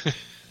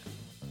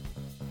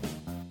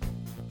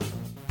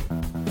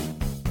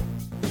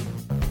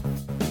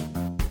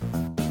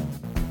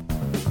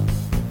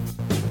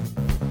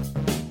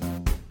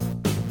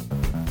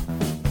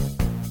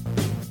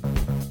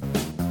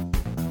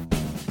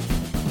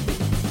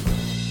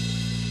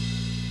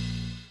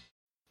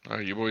 Are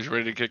you boys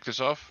ready to kick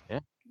this off? Yeah.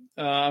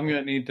 I'm going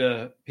to need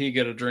to pee,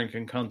 get a drink,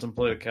 and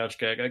contemplate a couch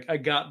gag. I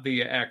got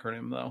the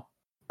acronym, though.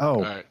 Oh,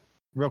 All right.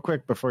 real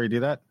quick before you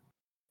do that,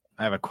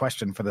 I have a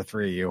question for the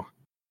three of you.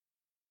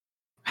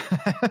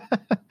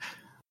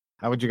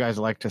 How would you guys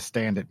like to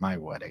stand at my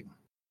wedding?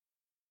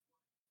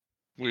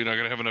 We're not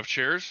going to have enough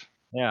chairs?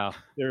 Yeah,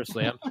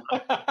 seriously.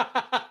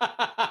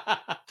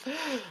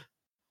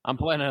 I'm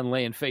planning on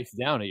laying face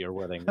down at your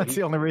wedding. That's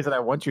the only reason I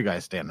want you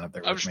guys standing up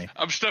there with me.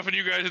 I'm stuffing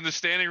you guys in the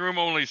standing room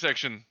only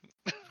section.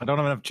 I don't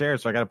have enough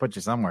chairs, so I got to put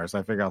you somewhere. So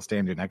I figure I'll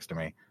stand you next to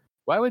me.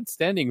 Why would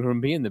standing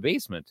room be in the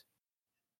basement?